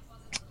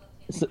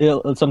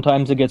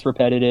sometimes it gets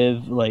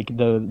repetitive, like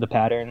the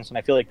patterns, and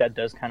I feel like that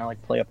does kind of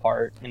like play a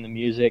part in the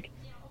music.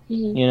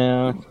 You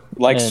know,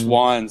 like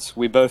Swans.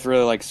 We both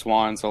really like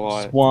Swans a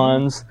lot.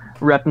 Swans,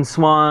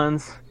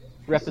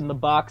 repping the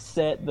box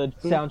set, the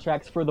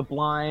soundtracks for The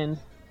Blind.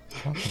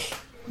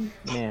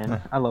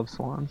 Man, I love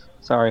Swans.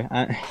 Sorry,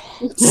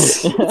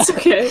 it's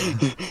okay.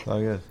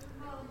 Oh,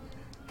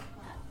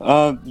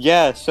 good.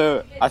 Yeah.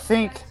 So I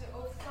think,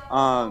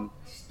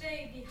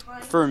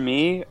 for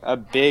me, a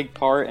big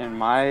part in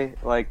my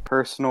like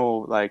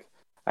personal like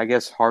I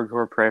guess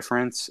hardcore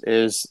preference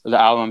is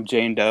the album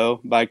Jane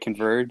Doe by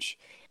Converge.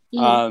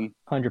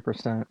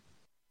 100%.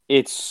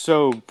 it's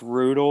so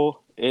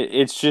brutal.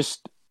 It's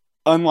just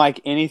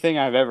unlike anything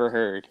I've ever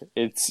heard.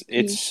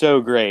 It's so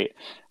great.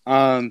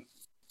 I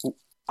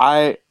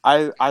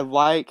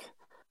like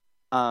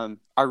I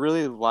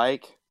really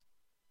like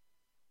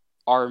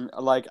our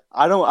like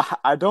I don't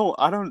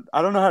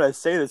know how to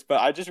say this,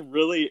 but I just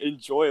really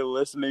enjoy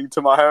listening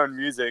to my own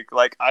music.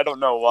 Like I don't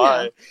know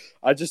why. Yeah.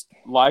 I just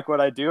like what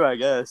I do, I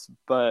guess.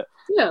 But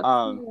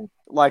Yeah.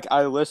 like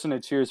I listen to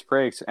Cheers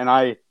Breaks and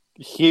I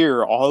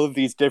hear all of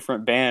these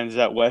different bands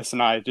that Wes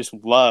and I just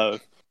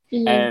love,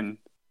 Mhm. and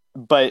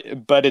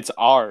but it's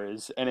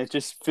ours, and it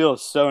just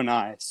feels so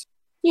nice.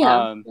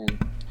 Yeah.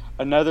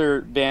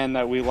 Another band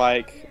that we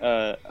like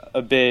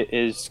a bit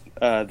is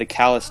the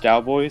Callous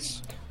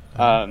Cowboys.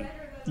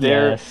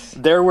 They're Yes.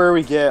 they're where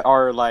we get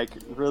our like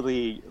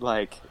really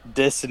like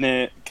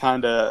dissonant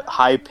kind of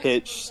high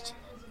pitched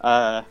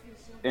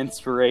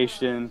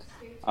inspiration.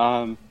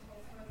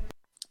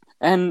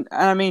 And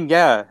I mean,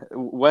 yeah,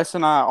 Wes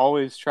and I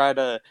always try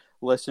to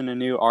listen to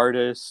new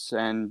artists,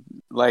 and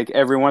like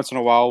every once in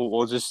a while,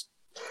 we'll just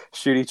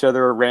shoot each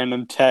other a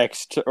random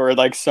text or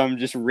like some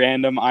just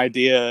random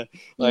idea,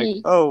 like,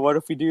 Mhm. oh, what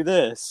if we do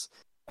this?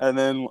 And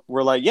then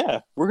we're like,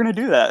 yeah, we're gonna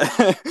do that.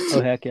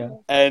 Oh heck yeah.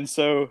 And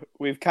so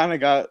we've kind of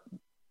got,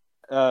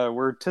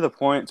 we're to the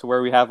point to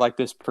where we have like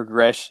this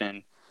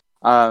progression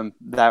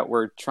that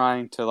we're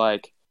trying to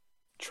like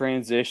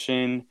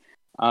transition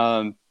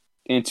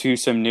into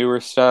some newer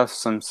stuff,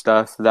 some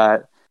stuff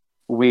that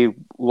we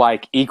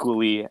like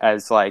equally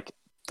as like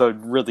the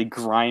really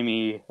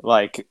grimy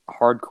like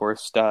hardcore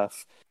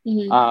stuff.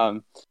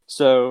 Mhm.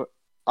 So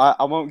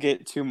I won't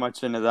get too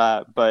much into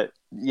that, but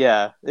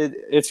yeah,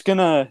 it's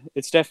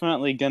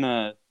definitely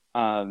gonna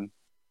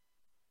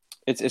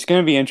it's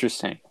gonna be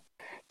interesting,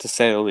 to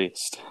say the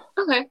least.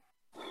 Okay.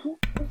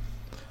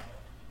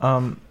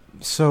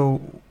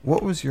 So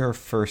what was your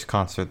first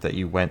concert that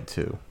you went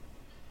to?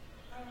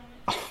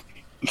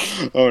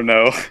 Oh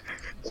no.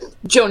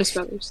 Jonas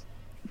Brothers.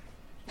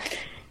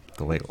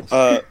 The labels.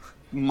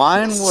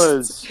 Mine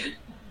was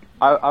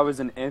I was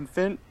an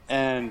infant,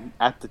 and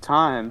at the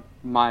time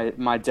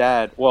my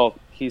dad, well,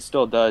 he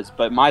still does,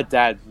 but my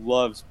dad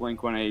loves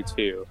Blink-182.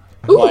 Ooh,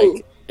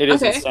 Like it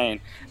is okay.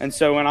 insane. And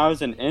so when I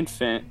was an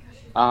infant,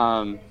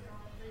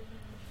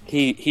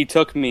 he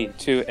took me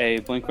to a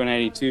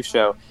Blink-182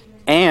 show,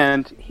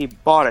 and he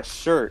bought a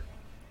shirt,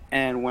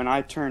 and when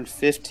I turned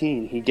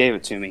 15, he gave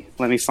it to me.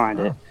 Let me find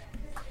it.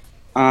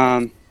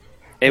 It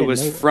Didn't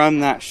was know that. from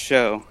that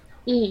show.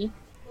 Mhm.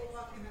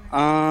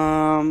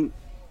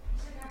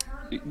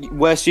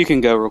 Wes, you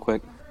can go real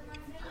quick.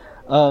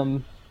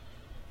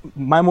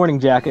 My Morning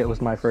Jacket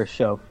was my first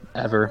show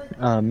ever.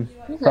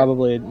 Okay.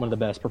 Probably one of the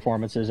best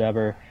performances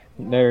ever.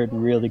 They're a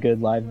really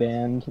good live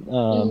band.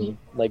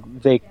 Like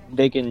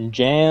they can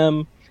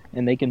jam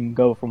and they can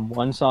go from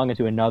one song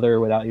into another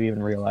without you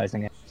even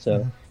realizing it.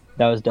 So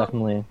that was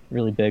definitely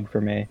really big for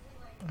me.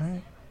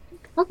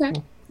 Okay.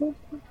 Cool.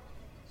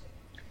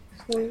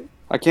 So,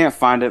 I can't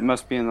find it.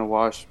 Must be in the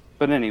wash.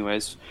 But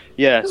anyways,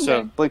 yeah. So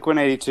Okay.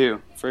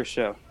 Blink-182 first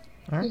show.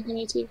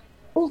 Blink-182.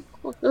 Cool.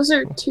 Those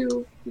are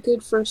two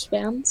good first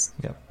bands.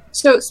 Yep.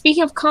 So,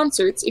 speaking of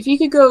concerts, if you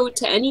could go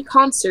to any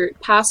concert,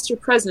 past or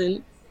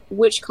present,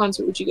 which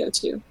concert would you go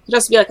to? It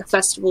has to be like a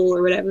festival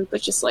or whatever,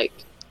 but just like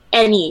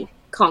any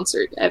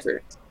concert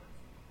ever.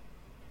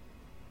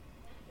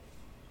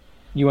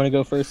 You want to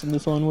go first in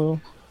this one, Will?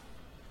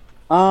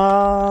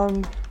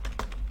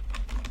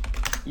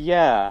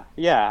 Yeah.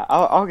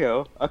 I'll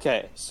go.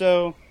 Okay,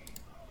 so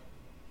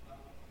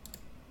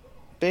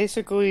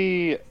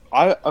basically,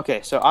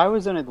 so I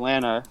was in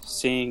Atlanta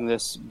seeing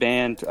this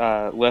band,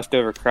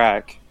 Leftover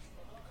Crack.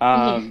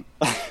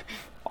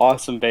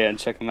 Awesome band.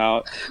 Check them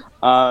out.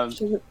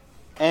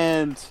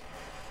 And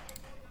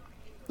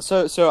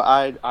so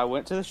I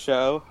went to the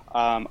show.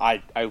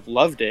 I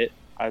loved it.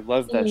 I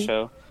loved that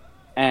show,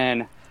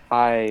 and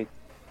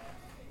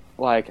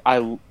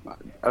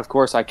of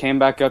course I came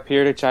back up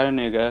here to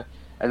Chattanooga,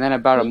 and then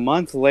about a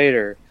month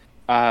later,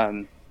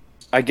 I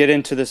get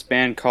into this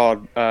band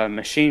called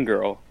Machine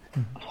Girl,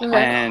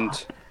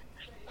 and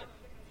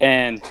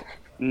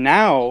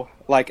now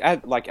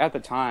at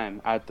the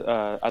time at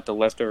the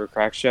Leftover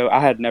Crack show, I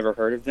had never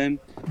heard of them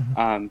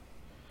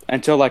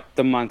until like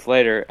the month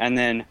later, and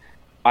then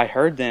I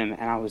heard them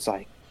and I was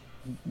like,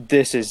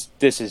 this is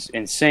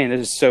insane.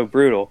 This is so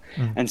brutal.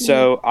 And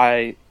so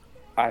I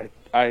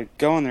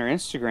go on their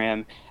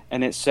Instagram,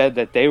 and it said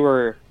that they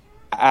were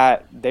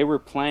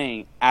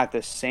playing at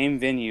the same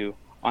venue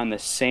on the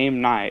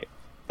same night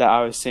that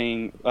I was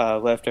seeing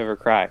Leftover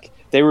Crack.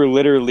 They were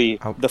literally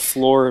the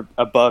floor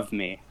above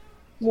me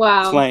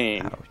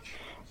playing.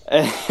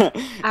 Ouch.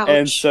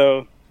 And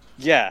so,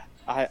 yeah,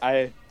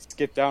 I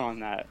skipped out on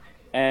that.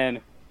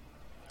 And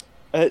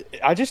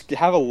I just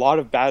have a lot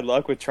of bad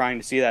luck with trying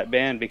to see that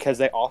band, because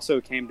they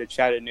also came to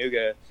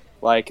Chattanooga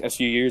like a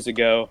few years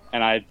ago,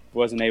 and I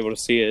wasn't able to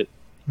see it.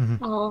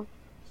 Oh,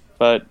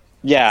 But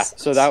yeah,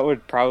 so that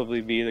would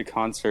probably be the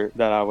concert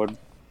that I would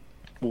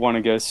want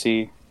to go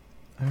see.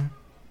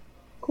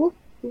 cool.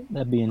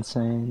 That'd be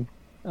insane.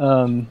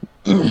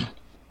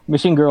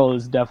 Machine Girl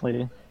is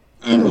definitely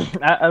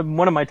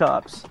one of my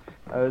tops,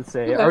 I would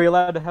say. Okay. Are we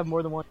allowed to have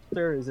more than one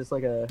answer? Or is this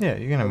like a Yeah,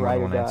 you can have more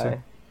ride than or one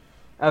answer.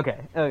 die?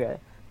 Okay.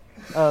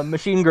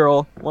 Machine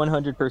Girl,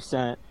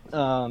 100%.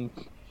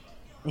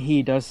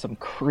 He does some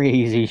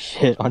crazy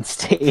shit on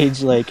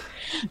stage. Like,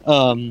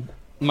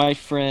 my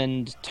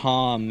friend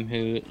Tom,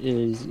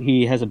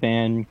 he has a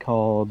band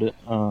called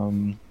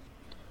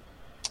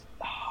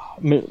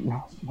why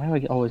do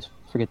I always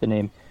forget the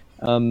name?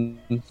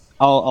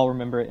 I'll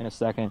remember it in a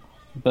second.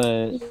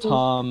 But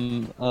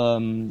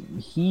Tom,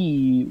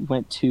 he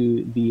went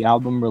to the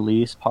album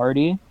release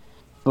party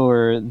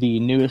for the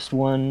newest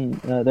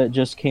one that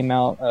just came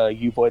out,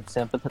 U-Void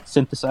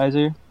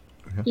Synthesizer.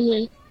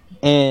 Mhm.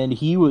 And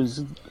he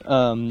was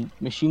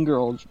Machine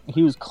Girl.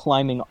 He was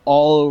climbing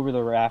all over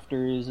the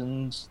rafters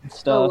and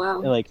stuff.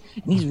 Oh, wow. And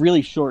he's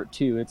really short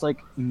too. It's like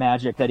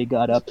magic that he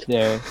got up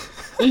there.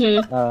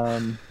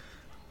 Mhm.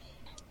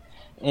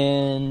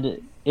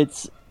 And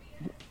it's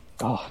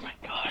oh my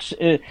gosh.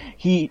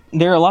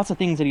 There are lots of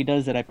things that he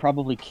does that I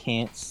probably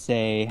can't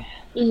say.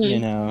 Mhm. You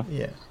know.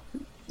 Yeah.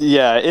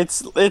 Yeah,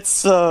 it's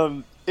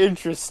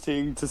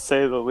interesting to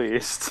say the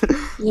least.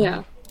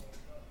 Yeah.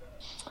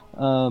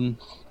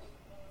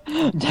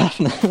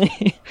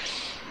 Definitely.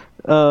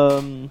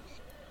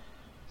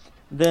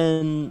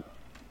 Then,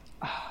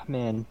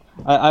 man,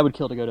 I would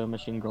kill to go to a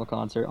Machine Girl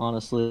concert,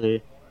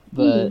 honestly.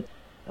 But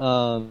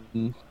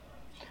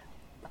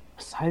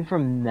aside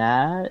from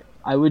that,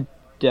 I would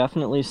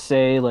definitely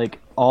say like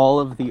all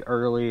of the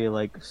early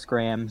like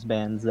Scrams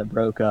bands that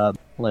broke up,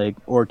 like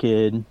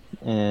Orchid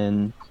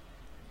and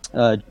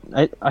I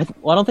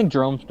don't think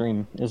Jerome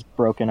Stream is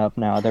broken up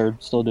now. They're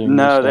still doing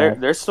No, new stuff.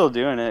 they're still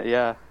doing it.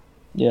 Yeah.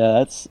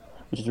 Yeah,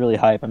 which is really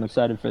hype. I'm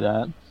excited for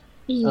that.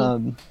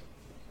 Mhm.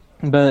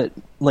 But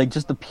like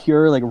just the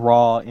pure like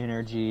raw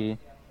energy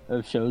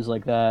of shows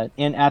like that,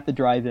 and at the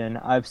drive-in,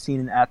 I've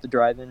seen an at the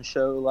drive-in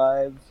show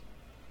live.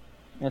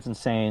 That's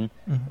insane.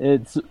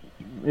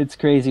 It's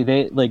crazy.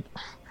 They like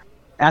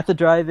at the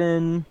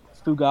drive-in,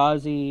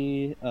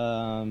 Fugazi,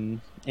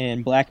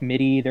 and Black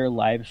Midi. Their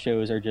live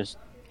shows are just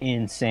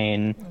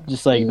insane.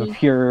 Just like the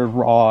pure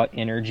raw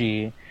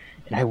energy,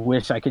 and I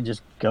wish I could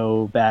just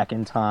go back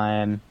in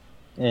time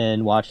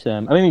and watch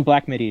them. I mean,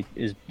 Black Midi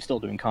is still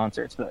doing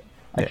concerts, but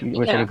I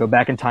wish I could go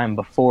back in time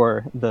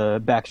before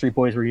the Backstreet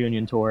Boys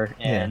reunion tour,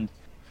 and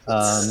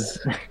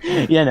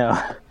you know,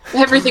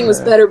 Everything was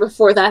better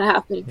before that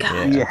happened.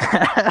 God.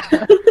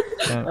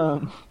 yeah.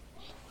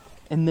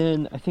 And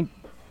then I think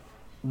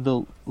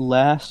the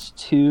last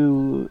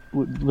two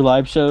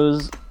live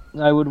shows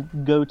I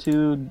would go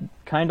to,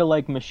 kind of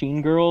like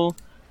Machine Girl,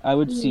 I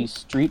would see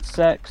Street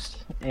Sex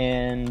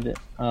and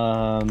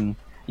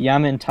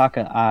Yamin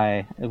Taka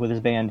Ai with his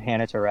band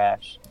Hannah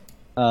Tarash.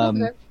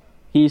 Okay.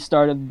 He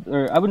started,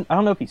 or I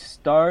don't know if he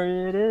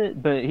started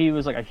it, but he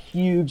was like a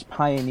huge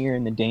pioneer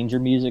in the danger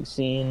music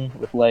scene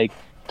with like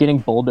getting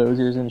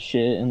bulldozers and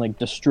shit and like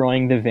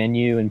destroying the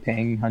venue and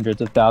paying hundreds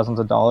of thousands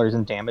of dollars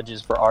in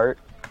damages for art.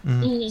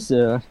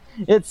 So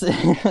it's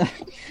I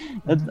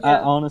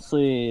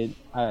honestly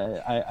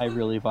I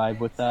really vibe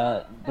with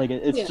that. Like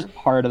it's just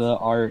part of the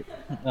art.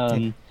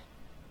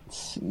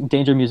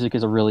 Danger music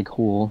is a really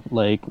cool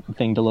like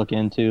thing to look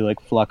into, like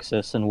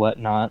Fluxus and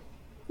whatnot.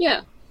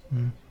 Yeah.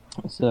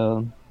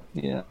 So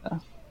yeah.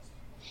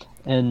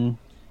 And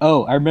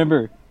I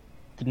remember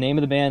the name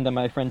of the band that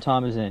my friend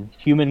Tom is in,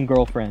 Human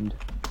Girlfriend.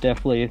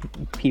 Definitely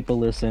people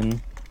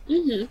listen.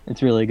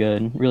 It's really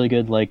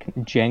good like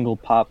jangle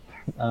pop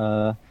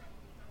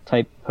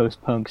type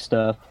post-punk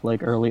stuff,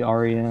 like early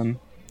REM.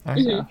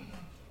 Okay.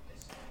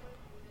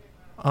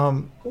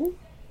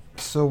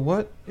 So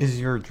what is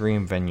your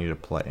dream venue to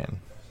play in?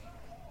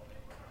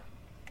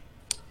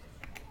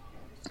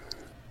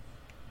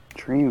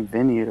 Dream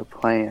venue to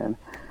play in.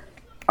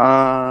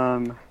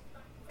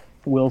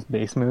 Will's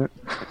basement.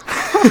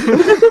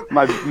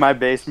 my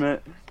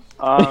basement.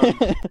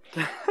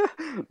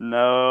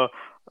 No,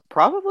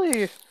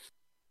 probably.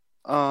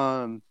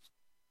 I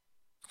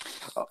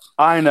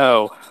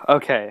know.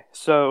 Okay,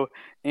 so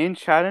in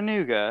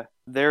Chattanooga,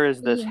 there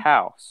is this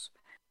house,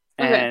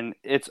 and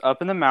it's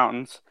up in the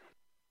mountains,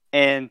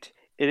 and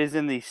it is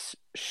in the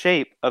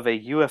shape of a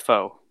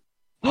UFO.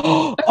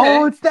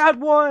 Oh, it's that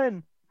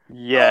one.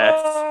 Yes.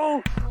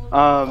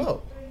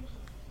 Oh!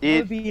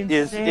 It would be it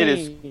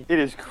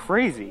is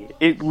crazy.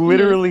 It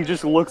literally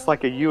just looks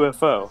like a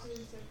UFO.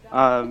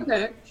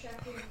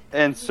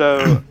 And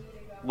so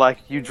like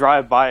you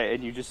drive by it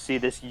and you just see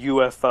this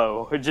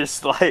UFO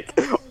just like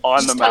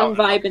on the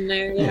mountain. Vibe in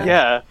there. Yeah.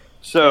 Yeah.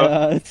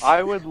 So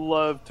I would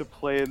love to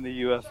play in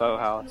the UFO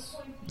house.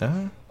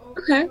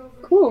 Okay.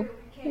 Cool.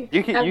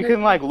 You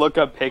can like look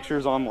up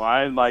pictures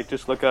online, like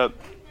just look up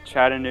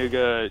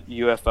Chattanooga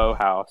UFO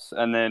house,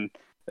 and then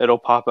it'll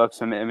pop up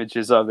some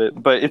images of it.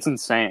 But it's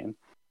insane.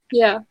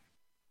 Yeah.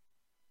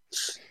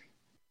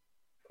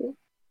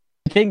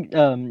 I think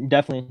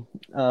definitely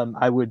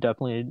I would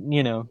definitely,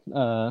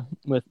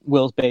 with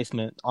Will's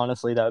basement,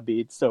 honestly that would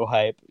be so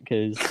hype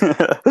because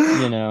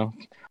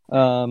didn't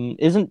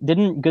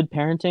Good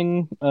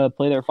Parenting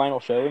play their final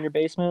show in your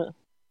basement?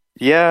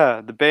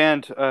 Yeah, the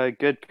band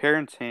Good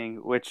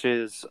Parenting, which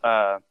is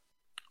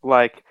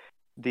like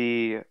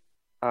the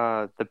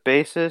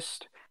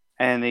bassist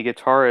and the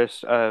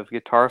guitarist of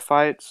Guitar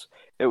Fights.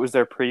 It was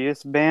their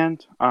previous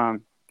band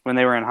when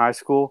they were in high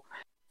school.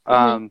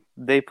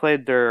 They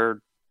played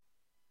their,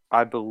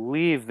 I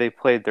believe they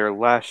played their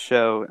last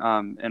show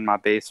in my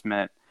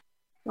basement.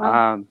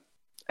 Wow.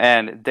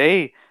 And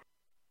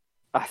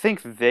I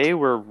think they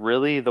were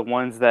really the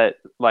ones that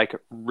like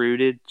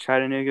rooted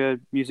Chattanooga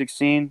music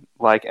scene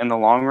like in the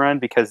long run,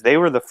 because they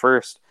were the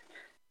first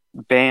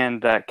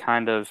band that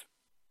kind of,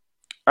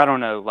 I don't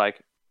know,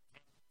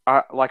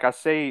 I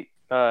say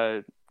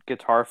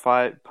Guitar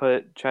Fight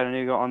put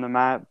Chattanooga on the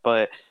map,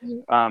 but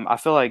I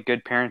feel like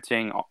Good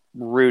Parenting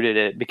rooted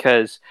it,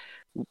 because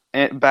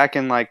back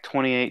in like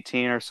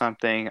 2018 or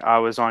something, I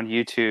was on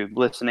YouTube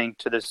listening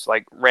to this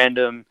like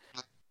random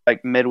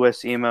like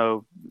Midwest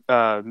emo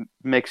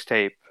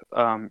mixtape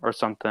or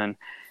something,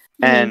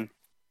 and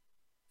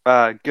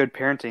Good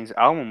Parenting's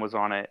album was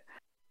on it.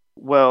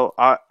 Well,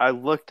 I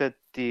looked at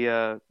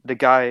the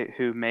guy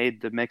who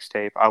made the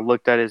mixtape. I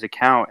looked at his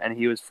account, and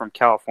he was from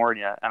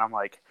California, and I'm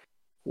like,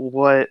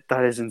 what?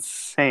 That is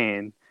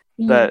insane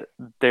that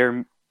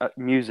their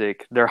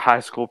music, their high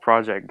school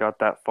project, got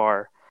that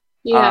far.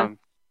 Yeah.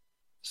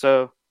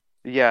 So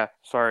yeah,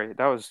 sorry,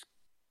 that was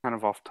kind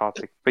of off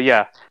topic, but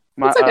yeah,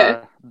 That's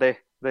okay.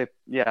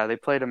 they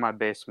played in my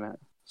basement.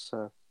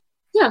 So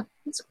Yeah,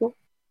 that's cool.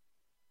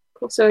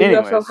 Cool. So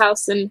Anyways. UFO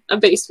house in a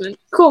basement.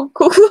 Cool.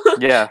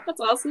 yeah,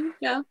 That's awesome.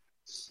 Yeah.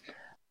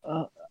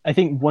 I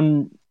think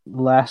one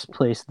last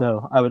place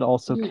though I would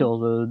also kill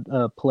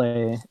the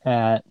play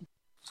at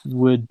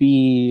would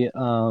be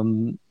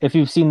if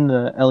you've seen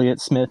the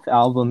Elliott Smith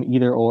album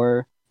Either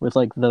Or, with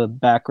like the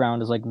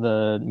background is like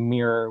the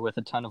mirror with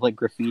a ton of like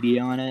graffiti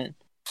on it.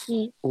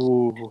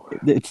 Ooh.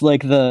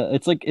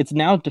 It's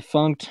now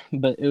defunct,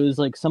 but it was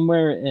like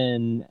somewhere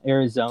in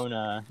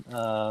Arizona.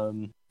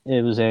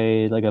 It was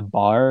like a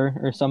bar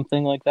or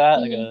something like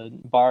that, like a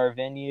bar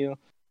venue,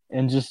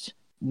 and just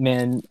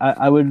man,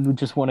 I would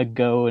just want to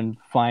go and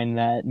find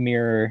that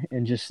mirror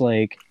and just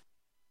like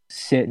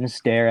sit and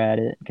stare at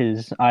it,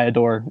 because I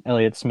adore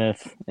Elliott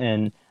Smith,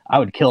 and I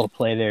would kill a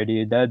play there,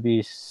 dude. That'd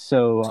be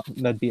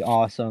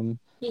awesome.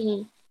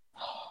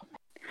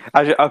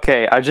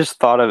 I just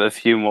thought of a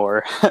few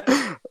more,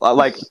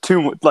 like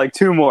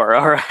two more.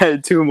 All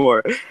right, two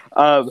more.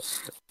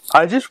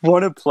 I just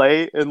want to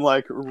play in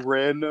like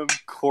random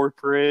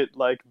corporate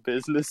like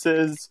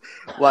businesses,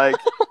 like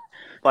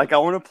I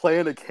want to play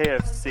in a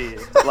KFC.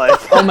 Like,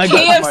 oh my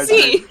god,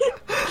 KFC.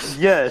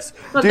 Yes,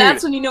 But dude.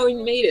 that's when you know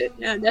you made it.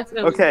 Yeah,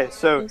 definitely. Okay,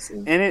 so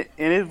KFC.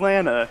 in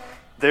Atlanta,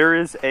 there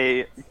is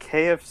a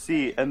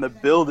KFC, and the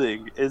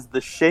building is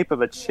the shape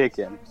of a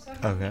chicken.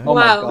 Okay. oh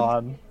Wow. my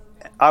god.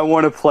 I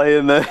want to play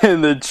in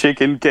the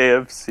chicken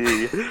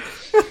KFC.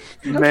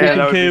 Man,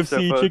 that would be so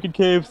fun. Chicken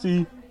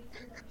KFC.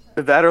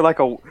 That or like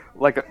a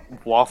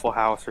Waffle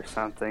House or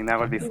something. That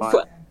would be fun.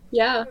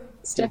 Yeah,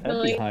 it's Dude,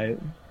 that'd be definitely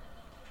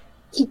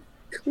hype.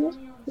 cool.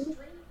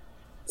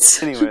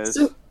 Anyways,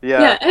 So,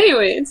 yeah.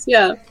 anyways,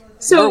 yeah.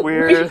 So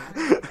We're weird.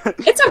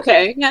 It's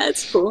okay. Yeah,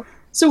 it's cool.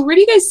 So where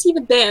do you guys see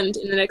the band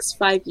in the next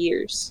 5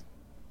 years?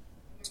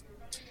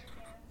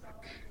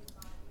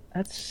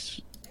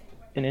 That's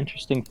an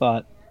interesting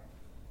thought.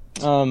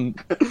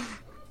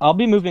 I'll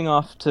be moving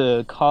off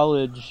to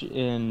college to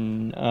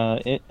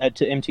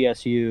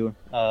MTSU.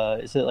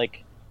 Is it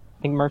like,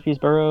 I think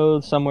Murfreesboro,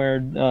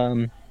 somewhere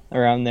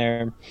around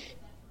there,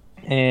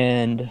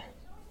 and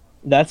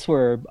that's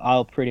where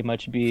I'll pretty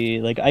much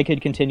be. Like, I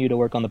could continue to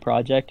work on the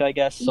project, I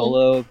guess,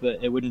 solo,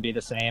 but it wouldn't be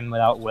the same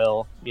without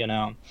Will, you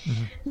know.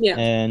 Yeah.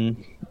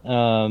 And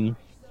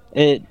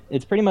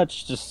it's pretty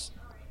much just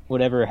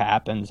whatever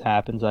happens,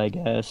 I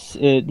guess.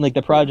 Like,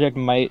 the project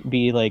might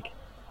be like,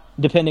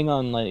 depending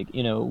on like,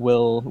 you know,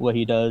 Will, what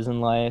he does in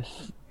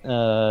life,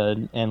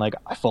 and like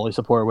I fully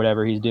support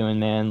whatever he's doing,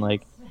 man.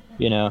 Like,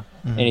 you know,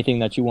 anything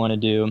that you want to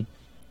do.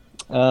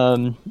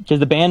 Because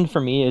the band for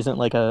me isn't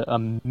like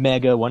a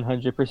mega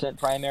 100%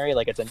 primary.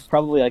 Like, it's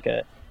probably like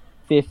a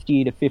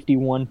 50 to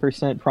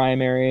 51%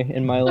 primary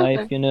in my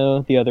life, you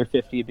know, the other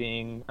 50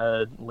 being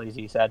a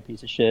lazy, sad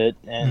piece of shit,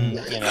 and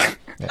you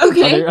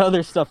know,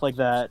 other stuff like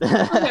that.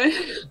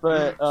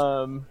 But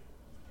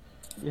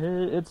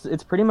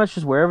it's pretty much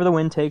just wherever the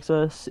wind takes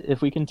us.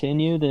 If we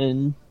continue,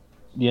 then,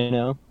 you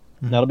know,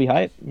 that'll be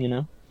hype, you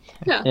know.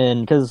 Yeah.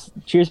 And because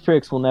Cheers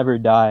Pricks will never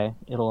die,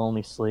 it'll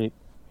only sleep.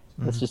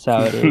 That's just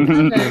how it is.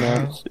 You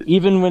know?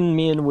 Even when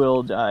me and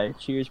Will die,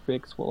 Cheers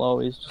Pricks will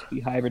always just be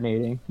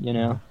hibernating, you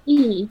know.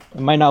 It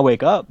might not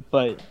wake up,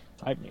 but it's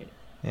hibernating.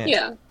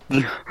 Yeah.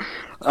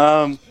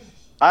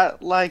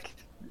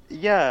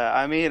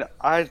 I mean,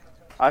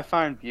 I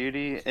find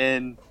beauty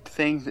in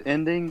things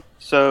ending,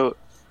 so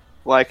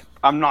like,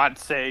 I'm not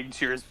saying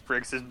Cheers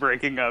Pricks is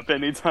breaking up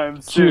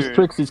anytime soon. Cheers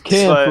Pricks is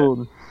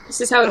canceled. This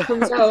is how it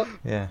comes out.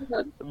 Yeah.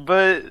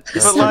 But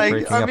like,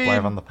 breaking I up mean,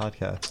 live on the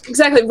podcast.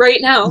 Exactly,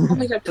 right now. Oh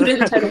my god, put it in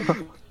the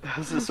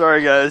title.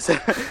 Sorry, guys.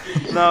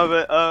 No,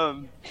 but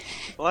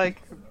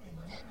like,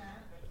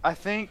 I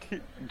think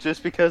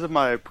just because of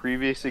my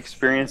previous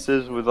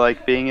experiences with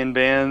like being in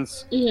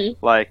bands,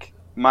 like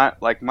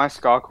my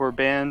ska-core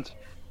band,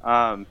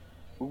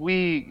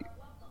 we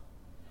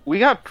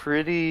got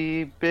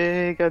pretty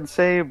big, I'd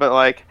say, but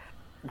like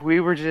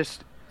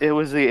it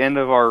was the end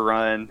of our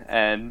run,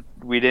 and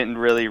we didn't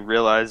really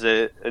realize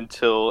it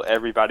until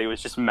everybody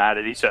was just mad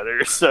at each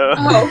other. So,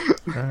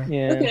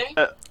 Yeah.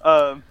 Okay.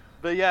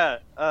 but yeah,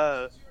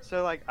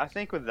 so like I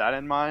think with that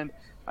in mind,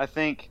 I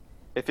think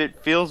if it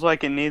feels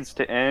like it needs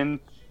to end,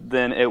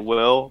 then it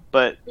will.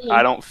 But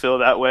I don't feel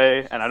that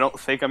way, and I don't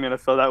think I'm gonna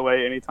feel that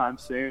way anytime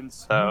soon.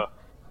 So,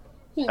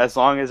 as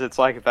long as it's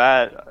like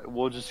that,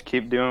 we'll just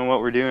keep doing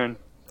what we're doing.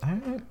 All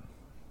right.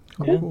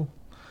 Cool.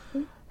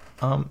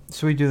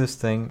 So we do this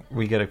thing.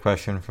 We get a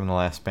question from the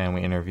last band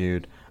we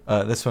interviewed.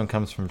 This one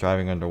comes from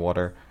Driving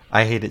Underwater.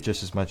 I hate it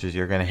just as much as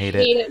you're gonna hate it.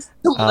 I hate it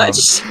so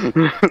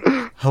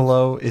much.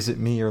 Hello, is it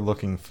me you're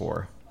looking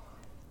for?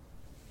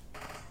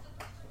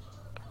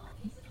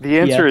 The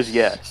answer is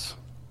yes.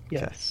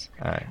 Yes.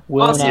 All right.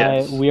 Will Awesome. and I,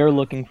 Yes. we are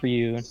looking for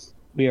you.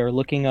 We are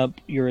looking up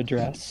your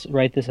address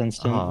right this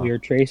instant. Oh. We are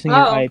tracing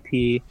Oh. your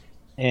IP,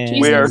 and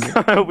We are Jesus.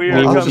 we are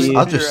Well, I'll coming just to your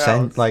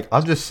house.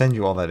 I'll just send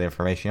you all that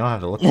information. You don't have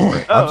to look for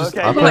it. Oh,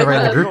 okay. I'll Oh put my it right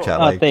in the God. group chat.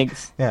 Oh, Like,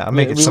 thanks. yeah, I'll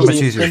make it We so will much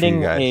be easier for sending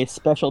you guys. a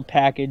special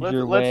package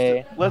your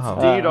way. Let's Oh.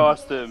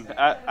 DDoS them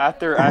at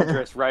their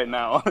address right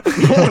now.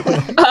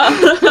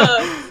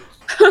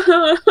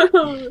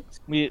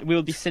 We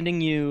will be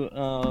sending you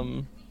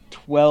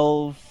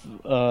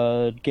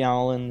 12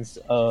 gallons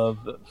of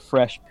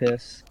fresh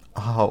piss.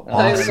 Oh,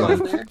 I was awesome!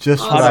 going there.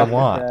 Just what Hot I off the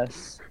want.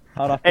 press.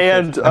 Hot off the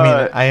And press. I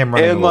mean, I am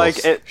running and, a like,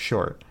 little it-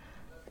 short.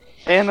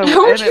 and How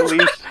at would you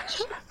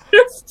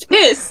least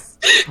piss.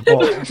 Well,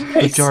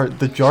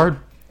 the jar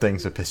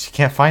thing's a piss. You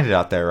can't find it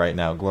out there right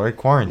now. Glory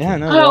quarantine. Yeah,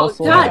 no, they're all Oh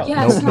sold God, out.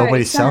 yeah. No- sorry,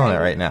 nobody's selling it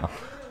sorry. right now.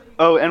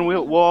 and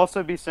we'll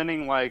also be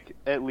sending like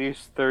at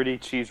least 30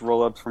 cheese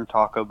roll-ups from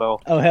Taco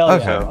Bell. Oh hell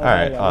Okay, yeah! Oh,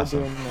 alright, yeah,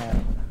 awesome. We're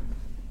doing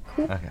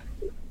that. Okay.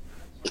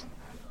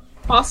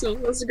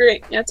 Awesome. That's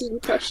great. Answers the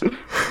question.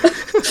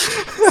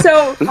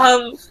 So,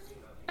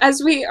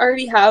 as we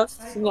already have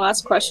from the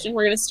last question,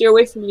 we're going to steer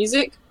away from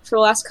music for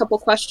the last couple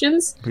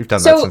questions. We've done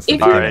So, that since the if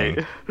you're-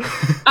 beginning.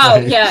 Oh,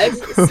 yeah.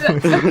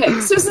 Okay,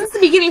 so since the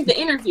beginning of the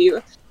interview,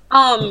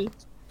 so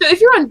if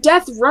you're on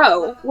death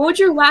row, what would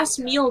your last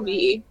meal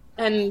be?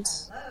 And,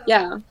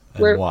 yeah,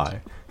 And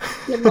why?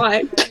 and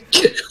why?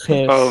 Piss.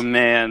 Oh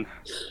man.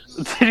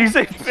 Did you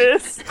say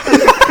piss?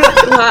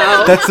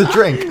 Wow. That's the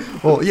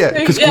drink. Well, yeah,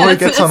 because Yeah, Glory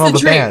that's- gets on that's all the the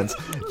drink. bands.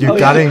 You Oh,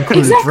 gotta yeah. include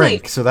Exactly. a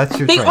drink, so that's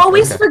your They drink.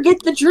 always okay. forget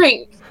the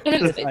drink. And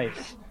Just it's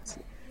ice.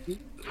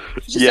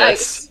 just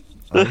Yes.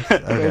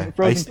 Okay.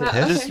 Frozen Iced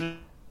piss. piss? Okay.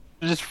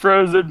 Just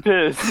frozen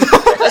piss.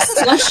 a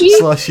slushy.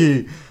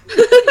 Slushy.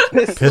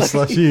 Piss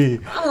slushy.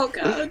 Oh,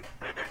 God.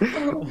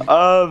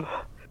 Oh.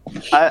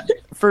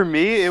 For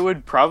me, it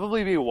would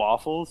probably be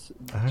waffles,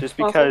 just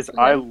because Waffles,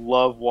 I okay.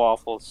 love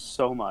waffles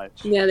so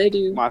much. Yeah, they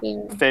do. My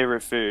Yeah.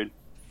 favorite food.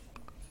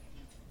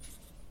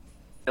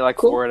 Like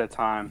Cool. 4 at a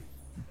time.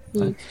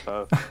 Mm.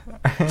 So.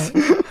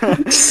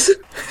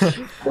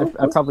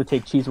 I'd probably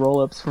take cheese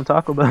roll-ups from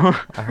Taco Bell.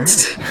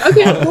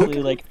 Okay.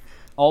 Honestly, like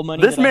all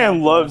money. This that I have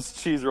man left- loves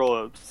cheese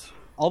roll-ups.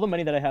 all the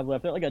money that I have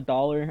left. They're like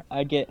 $1.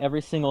 I get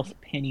every single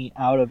penny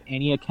out of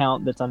any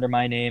account that's under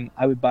my name.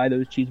 I would buy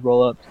those cheese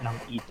roll-ups and I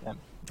would eat them.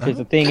 Because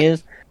the thing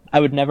is, I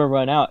would never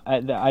run out.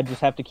 I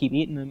just have to keep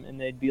eating them, and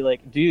they'd be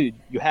like, "Dude,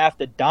 you have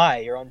to die.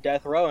 You're on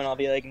death row." And I'll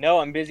be like, "No,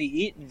 I'm busy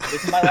eating.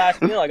 This is my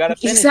last meal. I gotta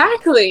finish."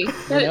 Exactly.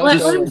 know, Let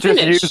just- him Just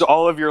finish. use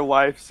all of your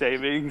life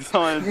savings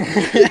on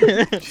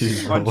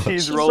Cheese on roll-ups.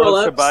 cheese Cheese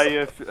roll-ups to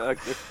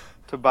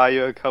roll-ups. buy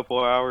you a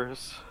couple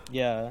hours.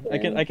 Yeah,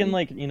 I can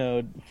like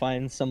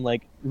find some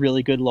like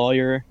really good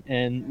lawyer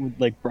and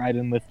like bribe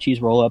him with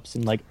cheese roll-ups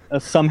and like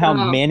somehow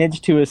Wow.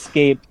 manage to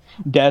escape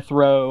death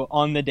row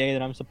on the day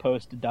that I'm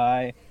supposed to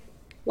die.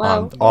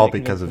 Wow. All I can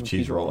because get of some cheese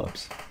cheese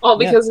roll-ups. All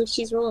because of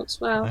cheese roll-ups.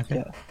 Wow.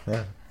 Okay.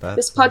 Yeah. That's,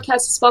 This podcast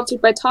is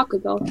sponsored by Taco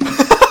Bell.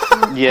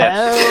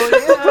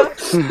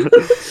 Yes.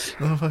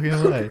 No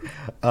fucking way.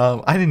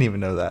 I didn't even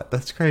know that.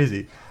 That's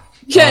crazy.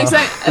 Yeah,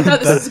 exactly. I thought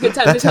this was a good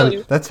time to that's how, tell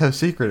you. That's how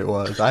secret it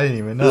was. I didn't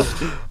even know.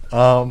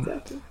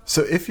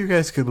 So if you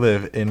guys could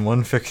live in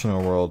one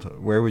fictional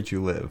world, where would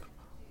you live?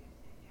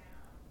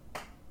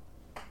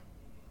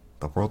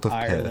 The world of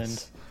Ireland.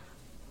 piss.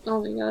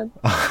 Oh my god.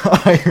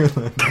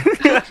 Ireland.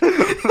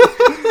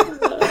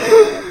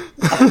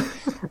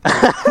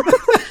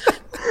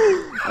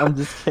 I'm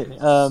just kidding.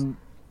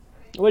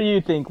 What do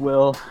you think,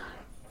 Will?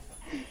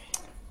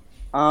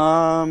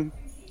 I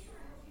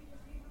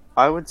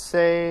would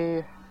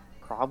say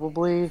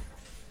probably.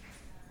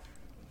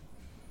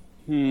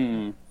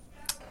 The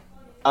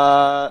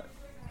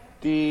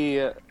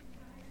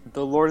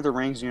Lord of the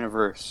Rings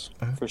universe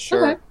for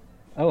sure. Okay.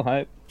 Oh,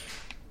 hype.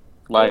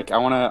 Like I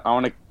wanna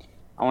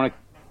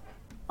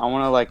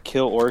like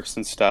kill orcs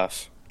and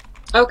stuff.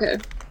 Okay.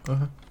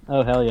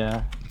 Oh, hell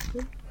yeah.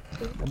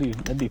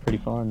 That'd be pretty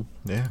fun.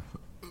 Yeah.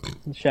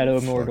 Shadow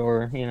of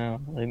Mordor,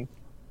 like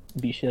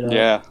beat shit up.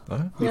 Yeah.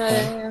 Uh-huh.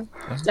 Yeah.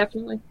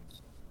 Definitely.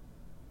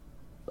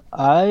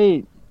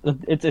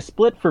 It's a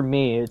split for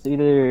me. It's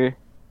either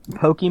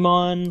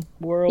Pokemon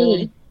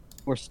World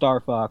or Star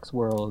Fox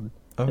World.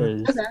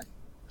 Okay. 'Cause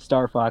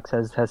Star Fox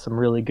has some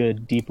really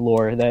good deep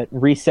lore that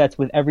resets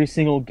with every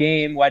single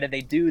game. Why did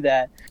they do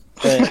that?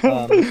 But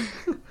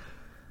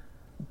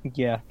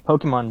yeah,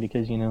 Pokemon,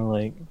 because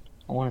like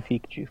I want a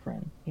Pikachu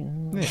friend.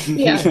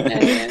 Yeah.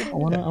 I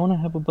want to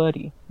have a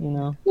buddy.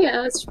 Yeah,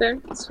 that's fair.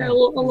 That's fair. A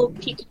little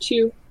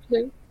Pikachu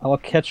thing. I'll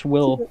catch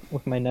Will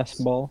with my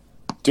nest ball.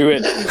 Do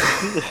it.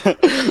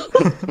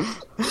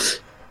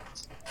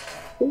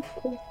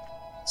 Cool.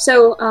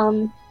 So,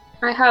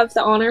 I have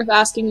the honor of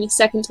asking the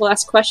second to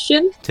last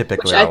question.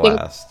 Typically which I our think-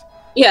 last.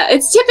 Yeah,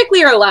 it's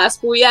typically our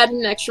last, but we added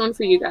an extra one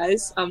for you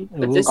guys.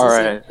 But this All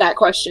isn't right. that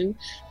question.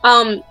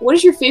 What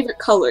is your favorite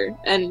color?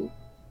 And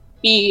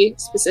be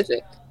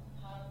specific.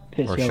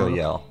 Piss Or yellow. she'll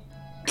yell.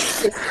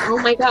 Oh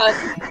my god.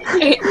 I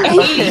hate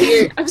it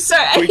here. I'm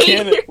sorry. I hate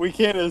it here. We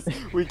can't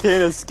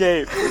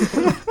escape.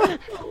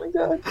 Oh my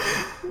god.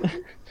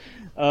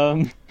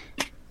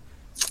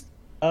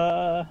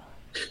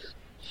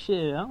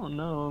 Shit, I don't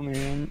know,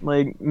 man.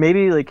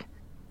 Maybe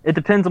it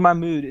depends on my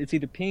mood. It's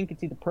either pink,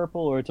 it's either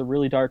purple, or it's a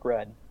really dark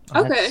red.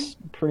 Okay. That's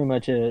pretty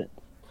much it.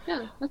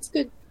 Yeah, that's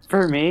good.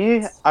 For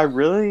me, I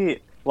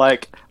really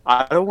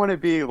I don't want to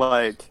be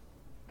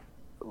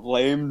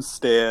lame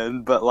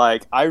Stan, but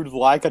I would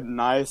like a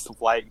nice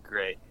light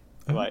gray.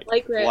 Light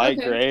gray, Light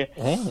okay. gray.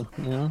 Hey,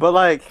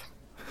 But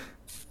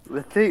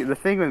the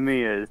thing with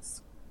me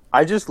is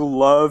I just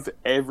love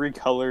every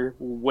color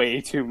way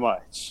too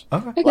much.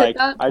 Okay. I get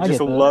that. I just get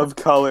that. love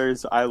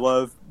colors. I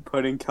love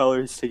putting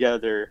colors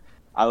together.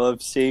 I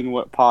love seeing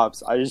what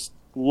pops. I just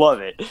love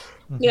it.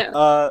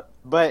 Yeah.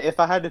 But if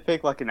I had to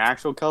pick an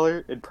actual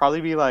color, it'd probably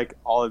be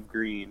olive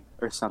green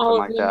or something All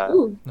like of that. them.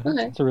 Ooh,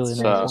 okay. it's a really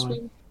So- nice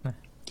one.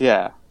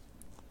 Yeah.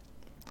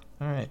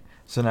 All right.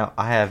 So now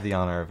I have the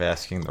honor of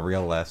asking the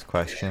real last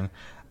question.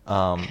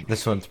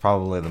 This one's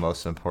probably the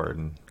most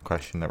important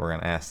question that we're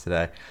going to ask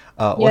today.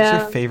 What's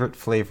Yeah. your favorite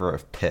flavor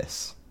of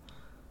piss?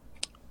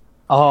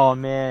 Oh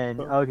man,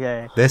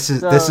 okay. This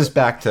is So-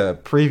 back to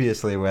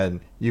previously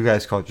when you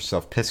guys called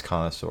yourself piss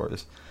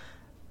connoisseurs.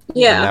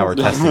 Yeah. And now we're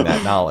testing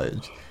that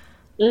knowledge.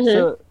 Mhm.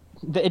 So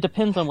it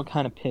depends on what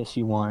kind of piss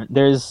you want.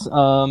 There's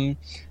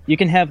you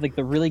can have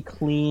the really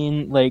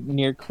clean,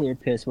 near clear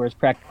piss where it's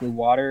practically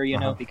water,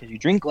 Uh-huh. because you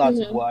drink lots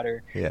of Mhm.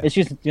 water. Yeah. It's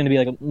just going to be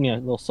a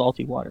little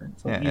salty water.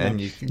 So, Yeah, you know.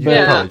 and you But-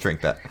 can probably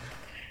drink that.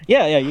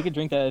 Yeah, you could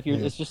drink that if you're.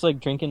 Yeah. It's just like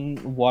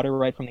drinking water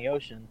right from the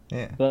ocean.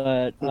 Yeah.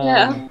 But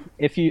Yeah.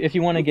 if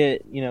you want to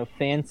get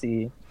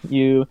fancy,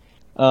 you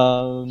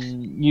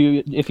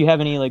if you have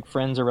any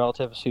friends or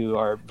relatives who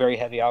are very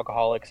heavy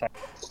alcoholics, I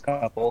have a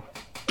couple,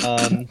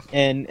 and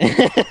and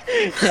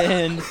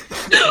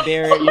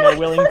they're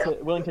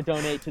willing to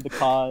donate to the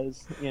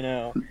cause,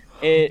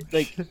 it it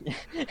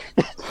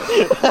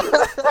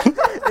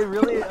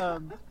really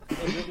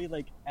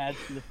adds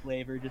to the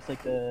flavor, just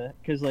because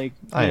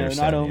I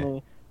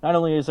understand, not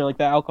only is there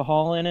the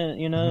alcohol in it,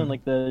 Mhm. and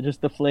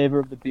the flavor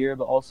of the beer,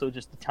 but also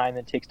just the time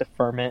it takes to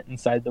ferment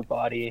inside the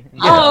body.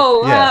 And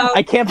Oh, Yeah. wow.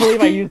 I can't believe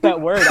I used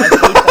that word. I hate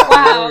that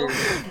Wow. word.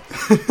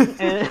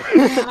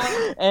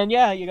 And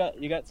yeah, you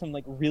got some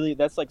really,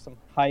 that's some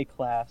high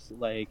class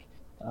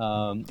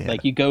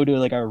you go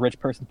to a rich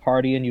person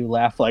party and you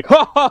laugh ha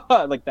ha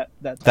ha,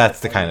 That's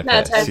the kind of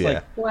That piss, type,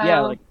 yeah.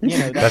 Wow.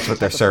 That's what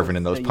they're the serving piss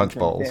in those that you punch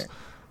drink bowls. there.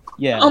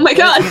 Yeah. Oh my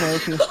god.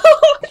 If you,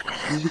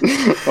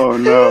 Oh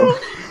no.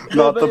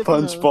 No, Not but the it's,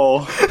 punch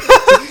bowl. if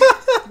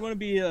you want to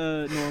be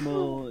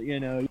normal, you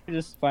can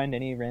just find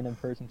any random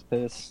person's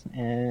piss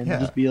and Yeah.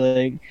 just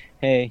be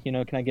hey,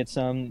 can I get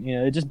some?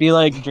 It'd just be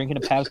drinking a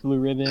Pabst Blue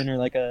Ribbon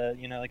or a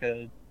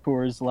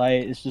Coors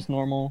Light. It's just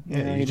normal.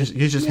 Yeah, you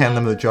just hand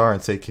them the jar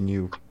and say, "Can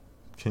you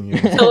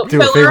Fill do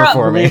a her favor up.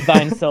 for me?" Leave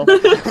thine self.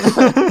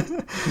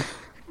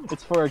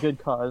 It's for a good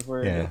cause.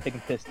 We're Yeah.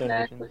 taking piss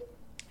donations.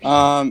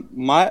 Exactly.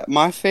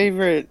 My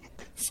favorite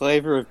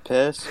flavor of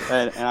piss,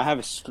 and I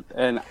have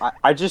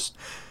I just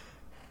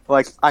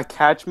I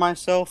catch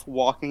myself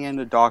walking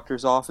into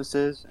doctors'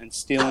 offices and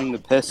stealing the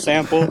piss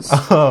samples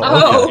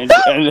Oh,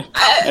 okay.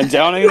 and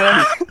downing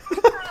them.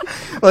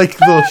 Like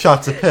little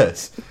shots of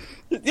piss.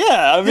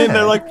 Yeah, I mean Yeah.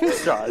 they're like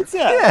piss shots.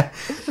 Yeah. Yeah,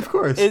 of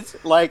course. It's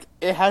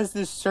it has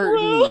this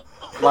certain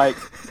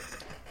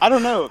I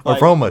don't know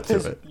Aroma to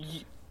piss- it.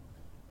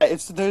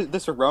 It's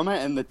this aroma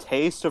and the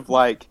taste of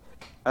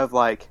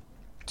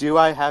do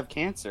I have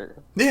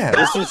cancer? Yeah,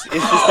 It's just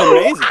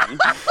amazing.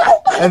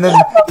 and then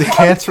the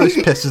cancerous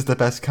piss is the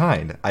best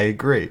kind. I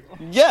agree.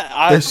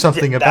 Yeah, There's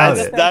something about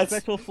It's it. that That's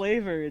special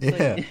flavor. It's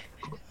Yeah.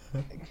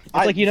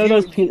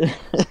 those people.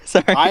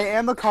 Sorry. I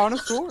am a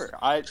connoisseur.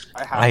 I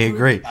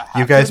agree. have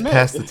You to guys admit.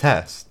 passed the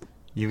test.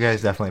 You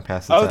guys definitely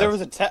passed the test. Oh, there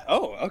was a test.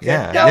 Oh, okay.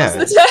 Yeah, That yeah.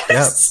 was the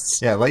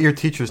test. Yep. Yeah, let your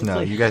teachers know.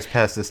 like- You guys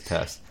passed this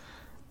test.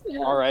 Yeah.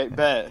 All right,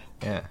 bet.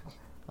 Yeah.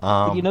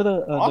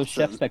 Those awesome.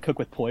 chefs that cook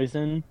with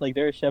poison?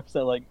 There are chefs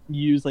that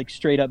use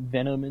straight up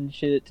venom and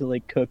shit to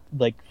cook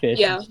fish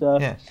Yeah. and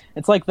stuff. Yeah.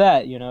 It's like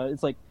that,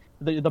 It's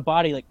the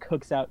body like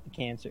cooks out the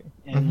cancer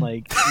and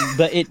like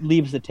but it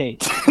leaves the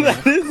taste.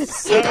 That is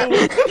so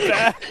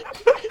bad.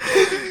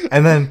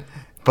 And then,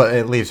 but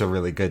it leaves a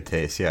really good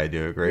taste. Yeah, I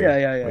do agree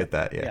Yeah. with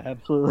that. Yeah, Yeah.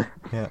 absolutely.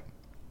 Yeah.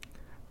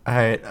 All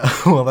right.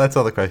 Well, that's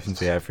all the questions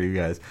we have for you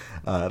guys.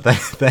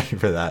 Thank you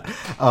for that.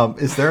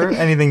 Is there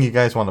anything you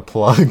guys want to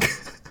plug?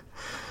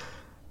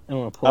 I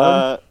want to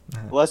plug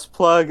Let's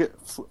plug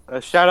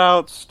shout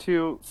outs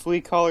to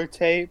Flea Collar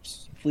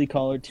Tapes. Flea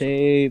Collar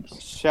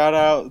Tapes. Shout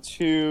out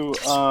to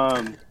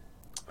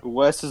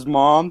Wes's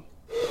mom.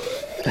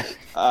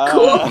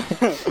 Cool.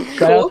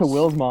 Shout out to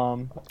Will's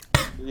mom.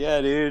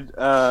 Yeah, dude.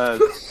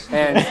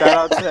 And shout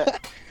out to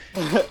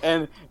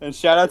and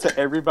shout out to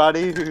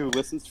everybody who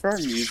listens to our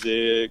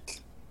music.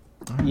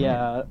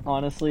 Yeah,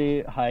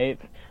 honestly,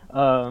 hype.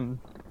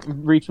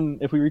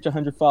 If we reach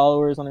 100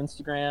 followers on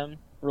Instagram,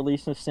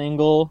 release a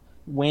single.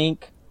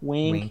 Wink.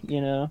 Wink.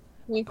 You know,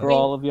 Wink, for wink.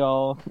 all of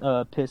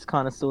y'all piss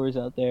connoisseurs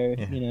out there.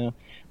 Yeah. You know,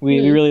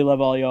 we really love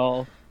all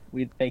y'all.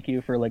 We thank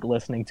you for like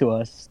listening to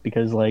us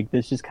because like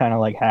this just kind of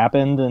like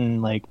happened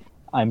and like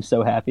I'm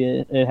so happy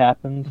it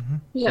happened.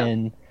 Yeah.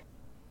 And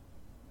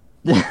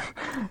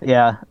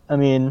yeah, I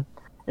mean,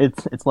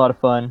 it's a lot of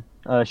fun.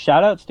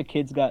 Shout outs to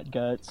Kids Got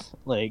Guts,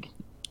 like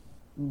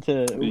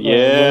to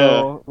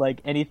Yeah. Will, like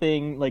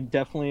anything, like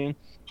definitely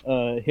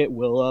hit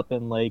Will up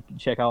and like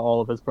check out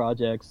all of his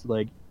projects.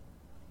 Like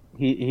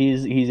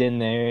he's in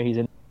there, he's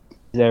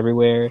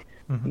everywhere.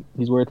 Mhm.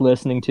 He's worth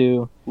listening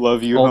to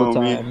Love you, all the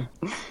homie. time.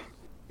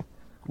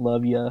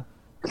 Love ya.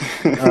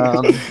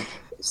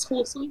 It's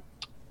wholesome.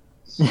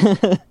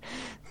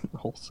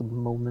 Wholesome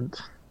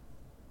moment.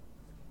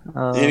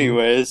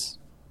 Anyways,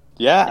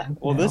 yeah.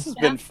 Well, this has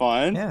been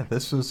fun. Yeah,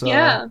 this was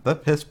Yeah. the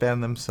Piss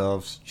Band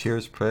themselves.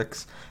 Cheers,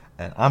 pricks.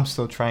 And I'm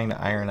still trying to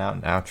iron out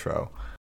an outro.